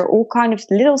posture? All kind of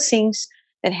little things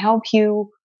that help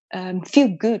you feel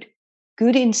good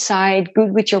inside,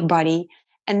 good with your body.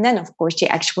 And then, of course, the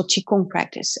actual Qigong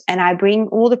practice. And I bring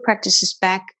all the practices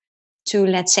back to,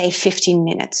 let's say, 15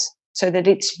 minutes, so that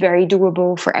it's very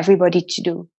doable for everybody to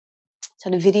do.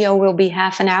 So the video will be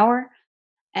half an hour,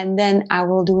 and then I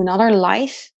will do another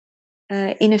live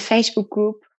in a Facebook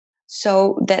group,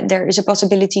 so that there is a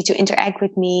possibility to interact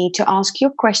with me, to ask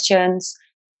your questions.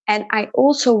 And I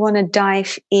also want to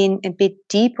dive in a bit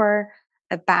deeper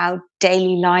about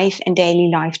daily life and daily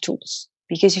life tools.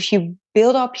 Because if you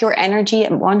build up your energy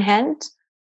at one hand,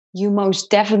 you most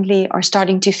definitely are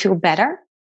starting to feel better,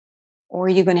 or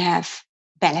you're going to have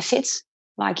benefits,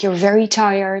 like you're very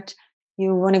tired,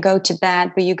 you want to go to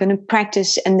bed, but you're going to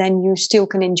practice, and then you still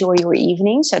can enjoy your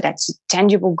evening. So that's a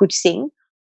tangible good thing.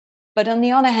 But on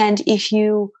the other hand, if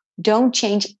you don't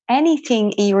change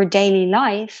anything in your daily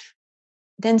life,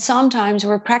 then sometimes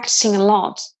we're practicing a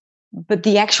lot, but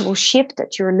the actual shift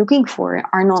that you're looking for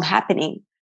are not happening.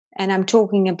 And I'm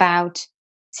talking about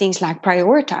things like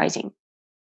prioritizing,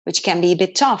 which can be a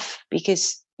bit tough,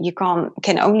 because you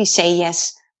can only say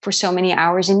yes for so many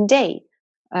hours in a day.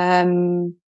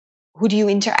 Who do you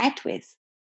interact with?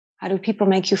 How do people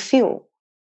make you feel?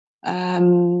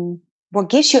 What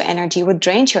gives you energy? What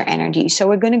drains your energy? So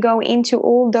we're going to go into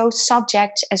all those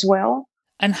subjects as well.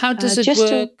 And how does it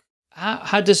work?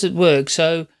 How does it work?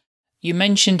 So you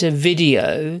mentioned a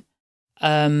video.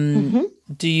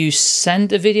 Do you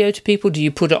send a video to people? Do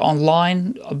you put it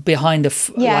online behind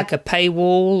like a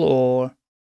paywall, or?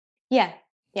 Yeah.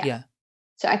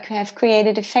 So I have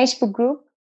created a Facebook group,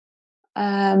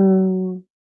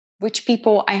 which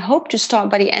people I hope to start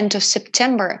by the end of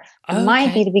September. It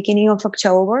might be the beginning of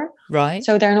October. Right.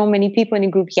 So there are not many people in the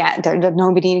group yet. There's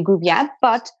nobody in the group yet.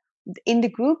 But in the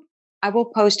group, I will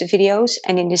post the videos,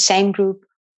 and in the same group,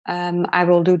 I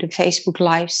will do the Facebook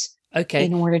Lives. Okay.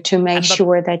 In order to make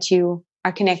sure that you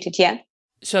are connected. Yeah.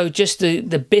 So just the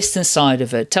business side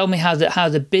of it. Tell me how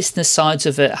the business sides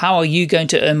of it. How are you going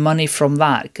to earn money from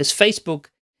that? Because Facebook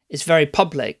is very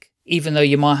public, even though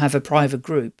you might have a private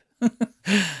group.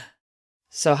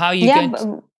 So how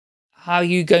are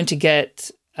you going to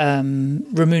get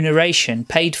remuneration,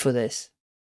 paid for this?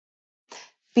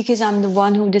 Because I'm the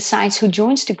one who decides who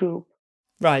joins the group.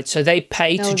 Right. So they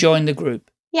pay to join the group.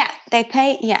 Yeah, they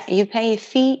pay. Yeah, you pay a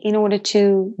fee in order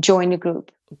to join the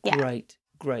group. Yeah.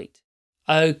 Great.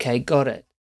 Okay, got it.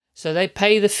 So they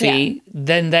pay the fee,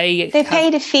 then they pay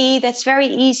the fee. That's very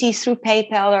easy through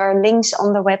PayPal. There are links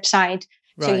on the website.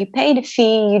 So you pay the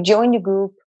fee, you join the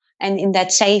group, and in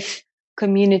that safe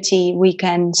community, we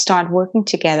can start working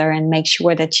together and make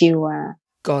sure that you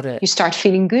got it. You start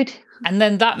feeling good. And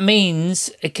then that means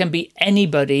it can be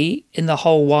anybody in the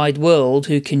whole wide world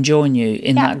who can join you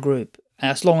in that group,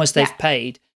 as long as they've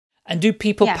paid. And do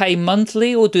people pay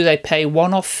monthly, or do they pay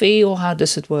one-off fee, or how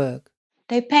does it work?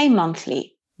 They pay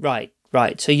monthly. Right.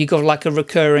 So you got like a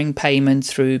recurring payment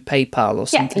through PayPal or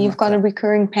something. Yeah, you've got a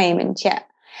recurring payment. Yeah.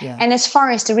 And as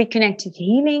far as the Reconnective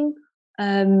Healing,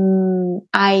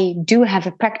 I do have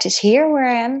a practice here where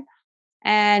I am.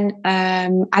 And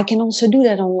I can also do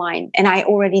that online. And I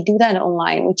already do that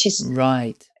online, which is,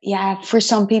 for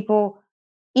some people,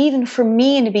 even for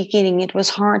me in the beginning, it was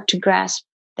hard to grasp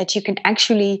that you can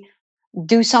actually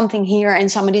do something here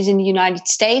and somebody's in the United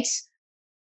States.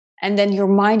 And then your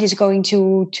mind is going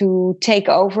to take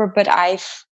over. But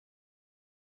I've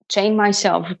trained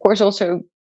myself, of course, also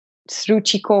through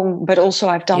Qigong, but also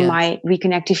I've done my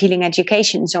Reconnective Healing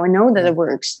education. So I know that it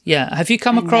works. Yeah. Have you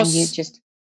come across...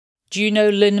 Do you know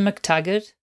Lynn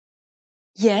McTaggart?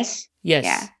 Yes.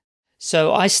 Yeah.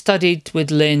 So I studied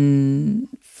with Lynn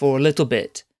for a little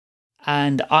bit,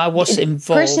 and I was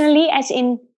involved... Personally, as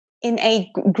in a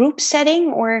group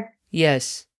setting, or...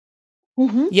 Yes.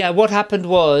 Yeah, what happened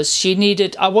was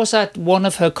I was at one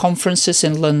of her conferences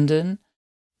in London,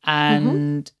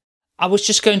 and I was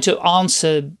just going to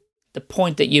answer the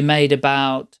point that you made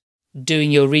about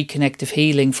doing your reconnective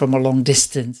healing from a long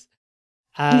distance.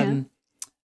 And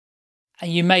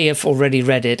you may have already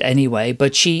read it anyway,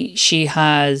 but she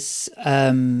has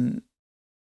written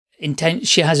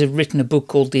a book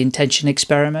called The Intention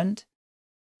Experiment.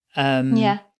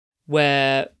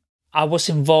 Where I was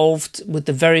involved with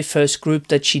the very first group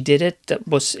that she did it, that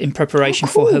was in preparation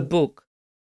for her book.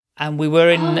 And we were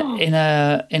in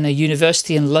a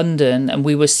university in London, and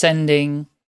we were sending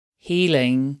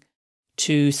healing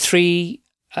to three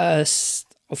subjects.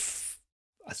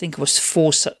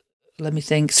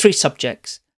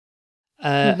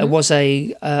 It was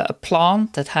a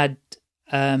plant that had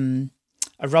a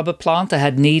rubber plant that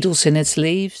had needles in its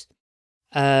leaves.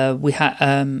 We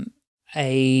had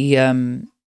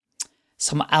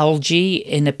some algae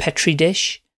in a petri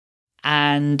dish,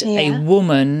 and a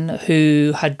woman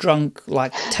who had drunk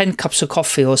like 10 cups of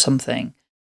coffee or something,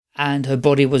 and her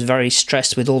body was very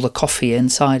stressed with all the coffee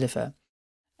inside of her.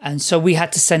 And so we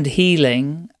had to send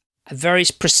healing, a very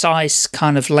precise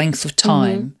kind of length of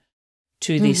time,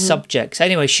 to these subjects.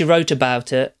 Anyway, she wrote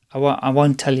about it. I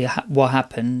won't tell you what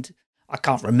happened. I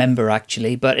can't remember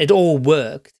actually, but it all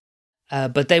worked.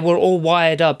 But they were all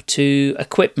wired up to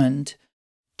equipment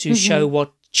to show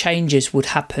what changes would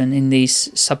happen in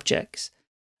these subjects.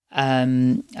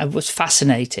 It was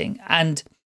fascinating. And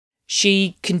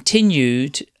she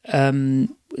continued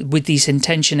with these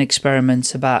intention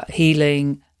experiments about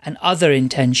healing and other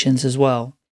intentions as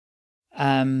well.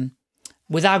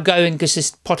 Without going, because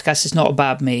this podcast is not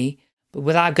about me, but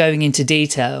without going into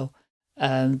detail,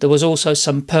 there was also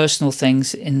some personal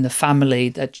things in the family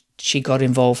that she got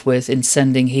involved with in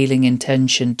sending healing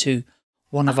intention to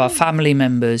one of our family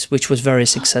members, which was very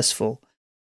successful.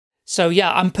 So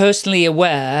yeah, I'm personally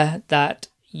aware that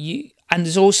and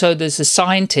there's a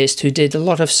scientist who did a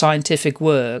lot of scientific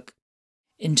work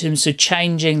in terms of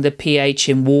changing the pH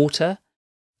in water,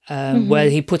 where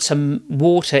he put some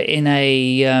water in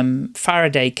a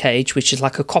Faraday cage, which is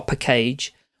like a copper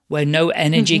cage, where no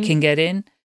energy can get in.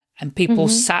 And people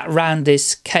sat around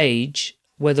this cage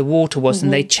where the water was,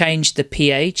 and they changed the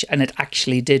pH, and it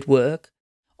actually did work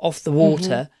off the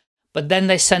water. But then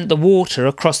they sent the water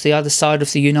across the other side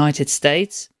of the United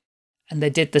States, and they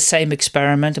did the same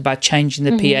experiment about changing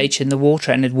the pH in the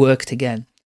water, and it worked again.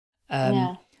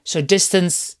 So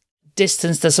distance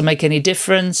doesn't make any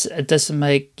difference. It doesn't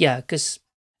make, because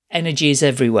energy is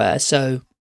everywhere. So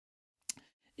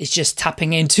it's just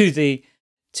tapping into the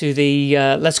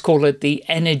let's call it the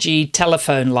energy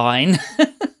telephone line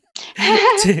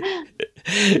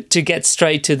to get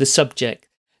straight to the subject.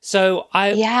 So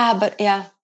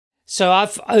So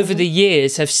I've over the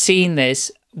years have seen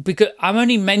this, because I'm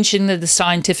only mentioning the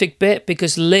scientific bit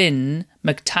because Lynn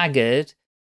McTaggart,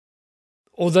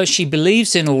 although she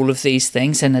believes in all of these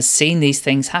things and has seen these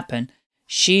things happen,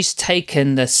 she's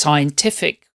taken the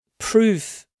scientific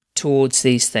proof towards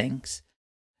these things,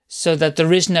 so that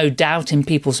there is no doubt in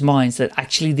people's minds that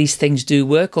actually these things do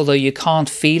work, although you can't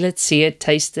feel it, see it,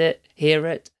 taste it, hear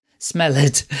it, smell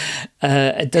it.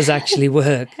 It does actually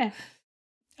work.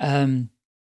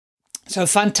 So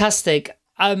fantastic.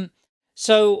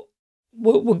 So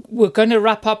we're going to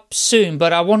wrap up soon,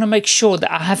 but I want to make sure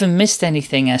that I haven't missed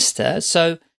anything, Esther.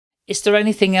 So is there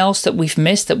anything else that we've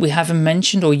missed that we haven't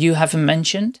mentioned or you haven't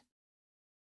mentioned?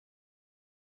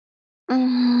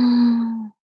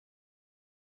 Mm,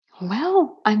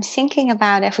 well, I'm thinking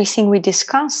about everything we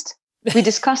discussed. We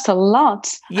discussed a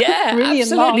lot. Yeah, Really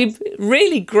absolutely. a lot.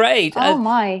 Really great. Oh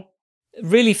my.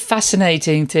 Really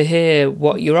fascinating to hear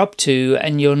what you're up to,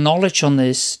 and your knowledge on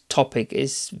this topic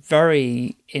is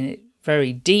very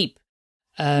deep.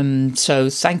 So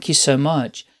thank you so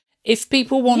much. If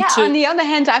people want to... on the other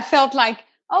hand, I felt like,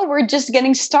 oh, we're just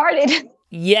getting started.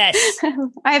 Yes.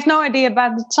 I have no idea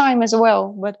about the time as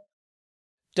well, but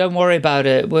don't worry about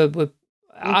it.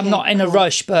 I'm not in a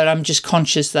rush, but I'm just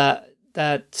conscious that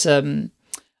I'm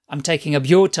taking up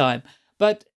your time.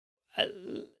 But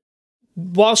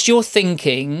whilst you're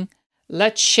thinking,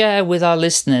 let's share with our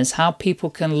listeners how people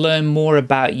can learn more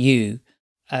about you.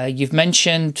 You've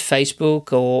mentioned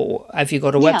Facebook, or have you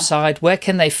got a website? Where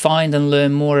can they find and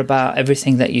learn more about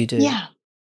everything that you do? Yeah.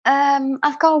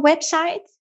 I've got a website,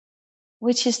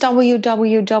 which is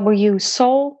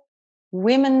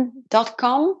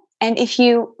www.soulwomen.com. And if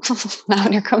you, now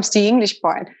there comes the English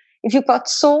part. If you've got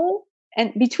soul,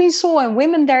 and between soul and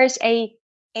women, there's a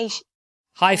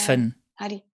hyphen.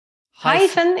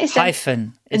 Hyphen is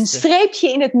hyphen. Een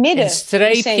streepje in het midden. Een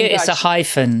streepje is a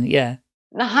hyphen, yeah.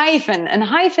 Een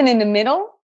hyphen in the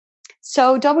middle.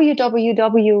 So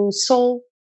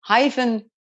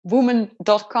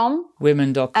www.soul-woman.com.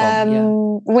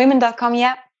 Women.com, Women.com,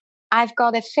 yeah. I've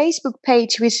got a Facebook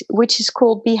page which is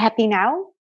called Be Happy Now.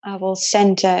 I will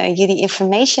send you the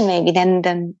information, maybe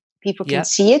then people can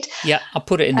see it. Yeah, I'll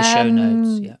put it in the show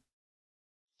notes. Yeah.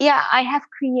 Yeah, I have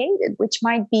created, which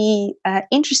might be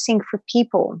interesting for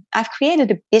people. I've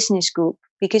created a business group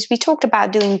because we talked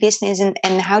about doing business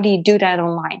and how do you do that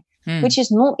online, which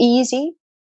is not easy.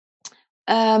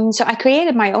 So I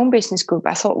created my own business group.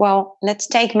 I thought, well, let's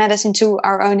take matters into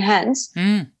our own hands.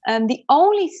 The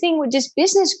only thing with this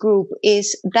business group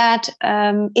is that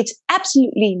it's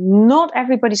absolutely not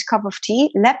everybody's cup of tea.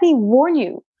 Let me warn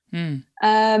you. And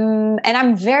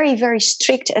I'm very, very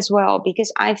strict as well,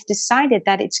 because I've decided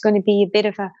that it's going to be a bit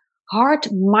of a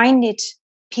hard-minded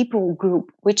people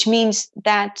group, which means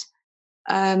that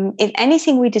if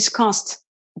anything we discussed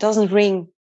doesn't ring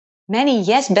many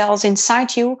yes bells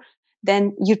inside you,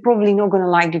 then you're probably not going to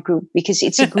like the group, because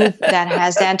it's a group that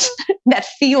has that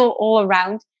feel all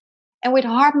around. And with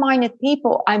hard-minded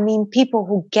people, I mean people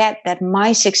who get that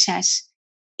my success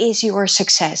is your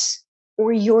success,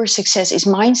 or your success is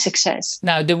my success.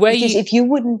 Now, the way because if you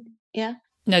wouldn't,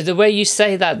 No, the way you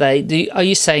say that, are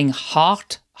you saying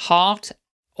heart,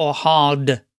 or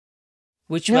hard?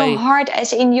 Which way? No, heart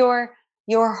as in your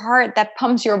heart that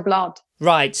pumps your blood.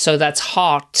 Right, so that's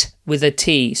heart with a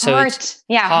T. So heart, it's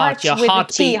heart your with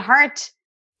heartbeat. a T, heart.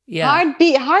 Yeah.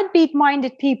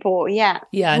 Heartbeat-minded people, yeah.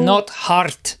 Yeah, not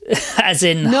heart, as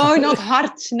in... No, not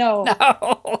heart, no.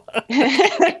 No.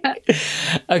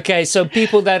 Okay, so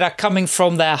people that are coming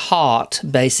from their heart,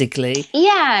 basically.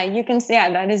 Yeah, you can say,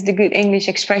 that is the good English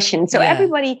expression. So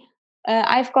everybody,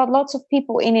 I've got lots of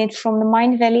people in it from the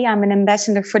Mind Valley. I'm an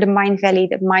ambassador for the Mind Valley.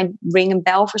 That might ring a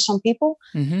bell for some people.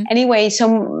 Anyway, so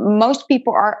most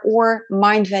people are or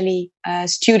Mind Valley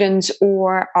students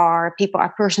or are people I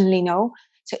personally know.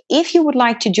 So if you would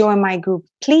like to join my group,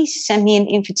 please send me an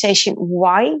invitation.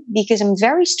 Why? Because I'm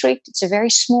very strict. It's a very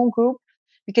small group,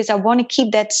 because I want to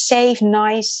keep that safe,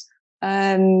 nice,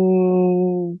 heart,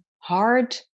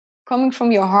 coming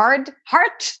from your heart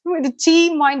with a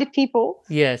T, minded people.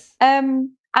 Yes.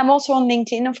 I'm also on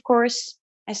LinkedIn, of course,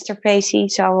 Esther Pesie.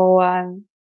 So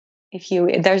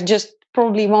there's just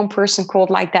probably one person called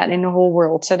like that in the whole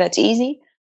world. So that's easy.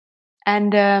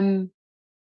 And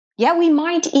we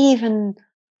might even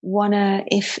wanna,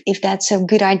 if that's a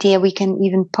good idea, we can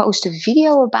even post a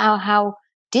video about how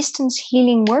distance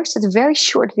healing works. It's a very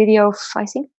short video of, I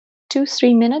think,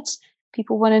 2-3 minutes.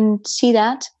 People want to see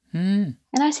that. And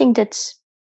I think that's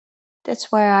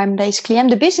where I'm basically.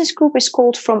 And the business group is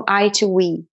called From I to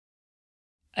We.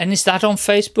 And is that on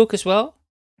Facebook as well?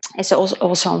 It's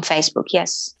also on Facebook,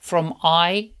 yes. From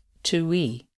I to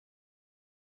We.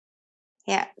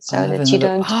 Yeah, so that you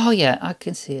don't... Oh, yeah, I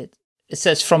can see it. It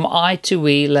says, from I to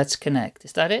we, let's connect.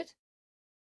 Is that it?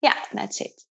 Yeah, that's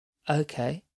it.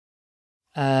 Okay.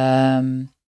 So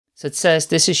it says,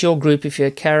 this is your group if you're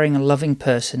a caring and loving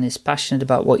person, is passionate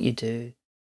about what you do.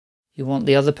 You want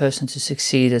the other person to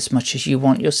succeed as much as you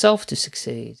want yourself to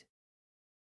succeed.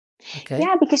 Okay.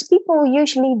 Yeah, because people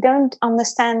usually don't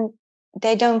understand.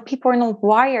 People are not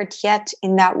wired yet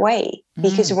in that way,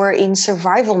 because we're in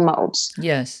survival modes.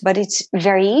 Yes. But it's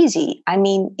very easy. I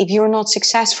mean, if you're not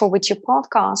successful with your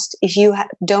podcast, if you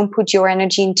don't put your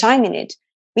energy and time in it,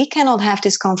 we cannot have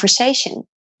this conversation.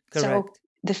 Correct. So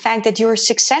the fact that you're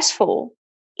successful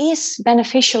is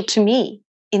beneficial to me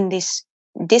in this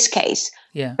this case.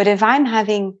 Yeah. But if I'm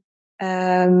having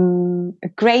a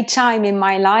great time in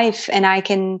my life and I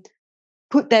can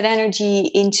put that energy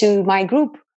into my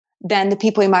group, then the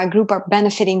people in my group are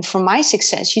benefiting from my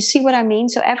success. You see what I mean?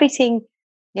 So everything,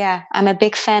 yeah, I'm a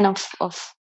big fan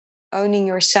of owning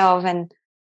yourself and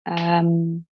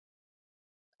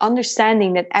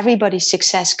understanding that everybody's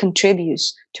success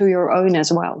contributes to your own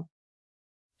as well.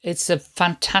 It's a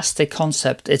fantastic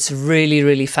concept. It's really,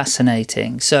 really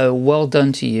fascinating. So well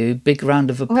done to you. Big round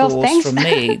of applause from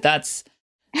me. That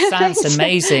sounds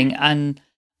amazing. And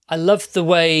I love the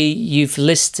way you've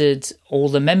listed all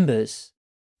the members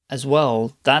as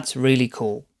well. That's really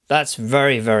cool. That's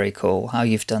very, very cool how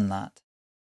you've done that.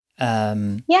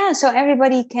 Yeah, so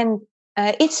everybody can,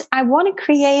 I want to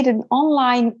create an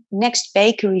online next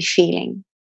bakery feeling,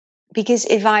 because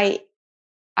if I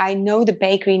know the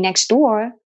bakery next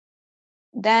door,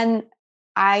 then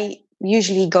I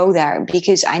usually go there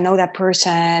because I know that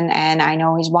person and I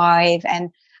know his wife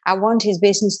and I want his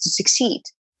business to succeed.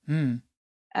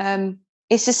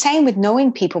 It's the same with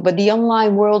knowing people, but the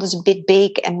online world is a bit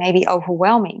big and maybe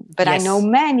overwhelming. But yes. I know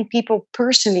many people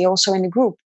personally also in the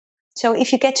group. So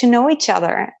if you get to know each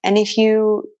other, and if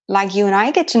you, like you and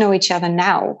I get to know each other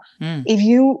now,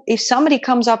 if somebody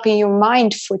comes up in your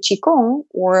mind for Qigong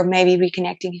or maybe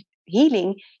Reconnective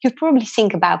Healing, you'd probably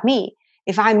think about me.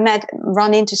 If I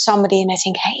run into somebody and I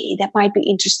think, hey, that might be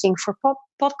interesting for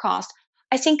podcast,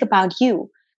 I think about you.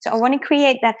 So I want to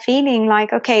create that feeling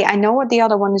like, okay, I know what the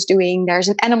other one is doing. There's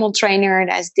an animal trainer,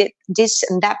 there's this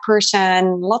and that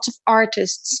person, lots of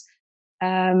artists,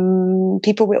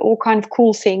 people with all kinds of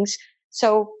cool things.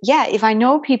 So yeah, if I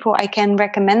know people, I can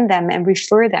recommend them and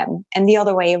refer them, and the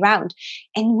other way around.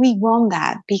 And we want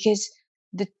that, because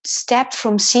the step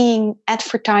from seeing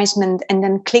advertisement and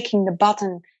then clicking the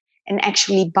button and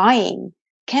actually buying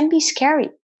can be scary,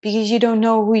 because you don't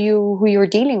know who you're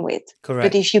dealing with. Correct.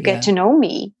 But if you get to know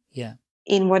me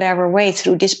in whatever way,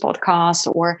 through this podcast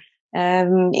or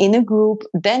in a group,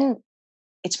 then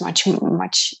it's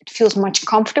it feels much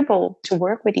comfortable to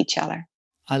work with each other.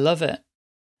 I love it.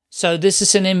 So this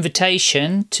is an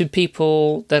invitation to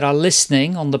people that are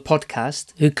listening on the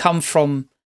podcast who come from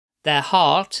their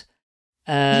heart.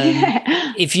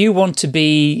 If you want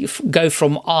to go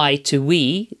from I to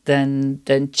we, then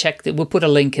check that. We'll put a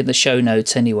link in the show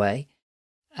notes anyway.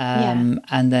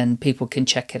 And then people can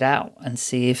check it out and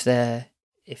see if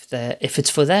it's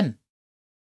for them.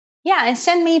 Yeah, and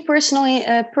send me personally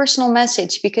a personal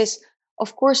message, because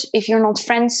of course, if you're not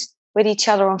friends with each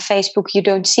other on Facebook, you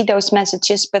don't see those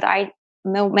messages, but I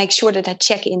make sure that I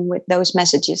check in with those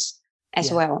messages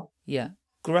as well. Yeah,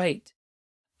 great.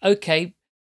 Okay.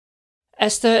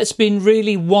 Esther, it's been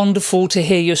really wonderful to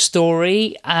hear your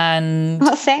story, and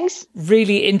thanks.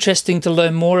 Really interesting to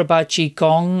learn more about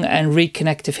Qigong and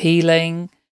Reconnective Healing.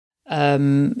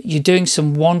 You're doing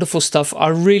some wonderful stuff. I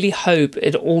really hope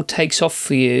it all takes off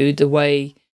for you the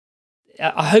way,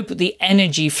 I hope the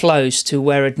energy flows to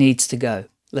where it needs to go.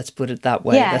 Let's put it that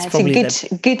way. Yeah, that's it's probably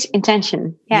a good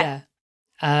intention. Yeah.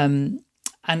 And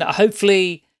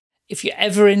hopefully, if you're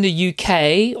ever in the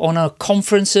UK on a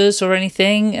conferences or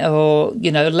anything, or,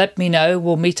 let me know.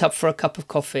 We'll meet up for a cup of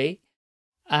coffee.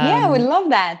 Yeah, we'd love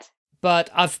that. But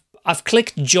I've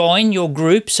clicked join your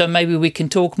group, so maybe we can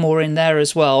talk more in there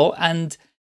as well. And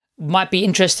might be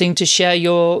interesting to share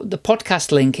the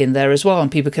podcast link in there as well,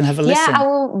 and people can have a listen. Yeah, I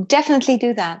will definitely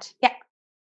do that. Yeah.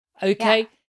 Okay. Yeah.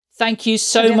 Thank you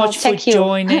so much for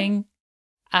joining.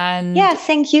 And yeah,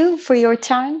 thank you for your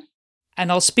time.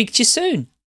 And I'll speak to you soon.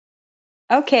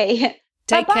 Okay.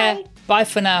 Take care. Bye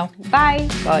for now. Bye.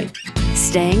 Bye.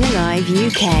 Staying Alive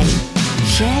UK.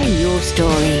 Share your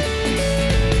story.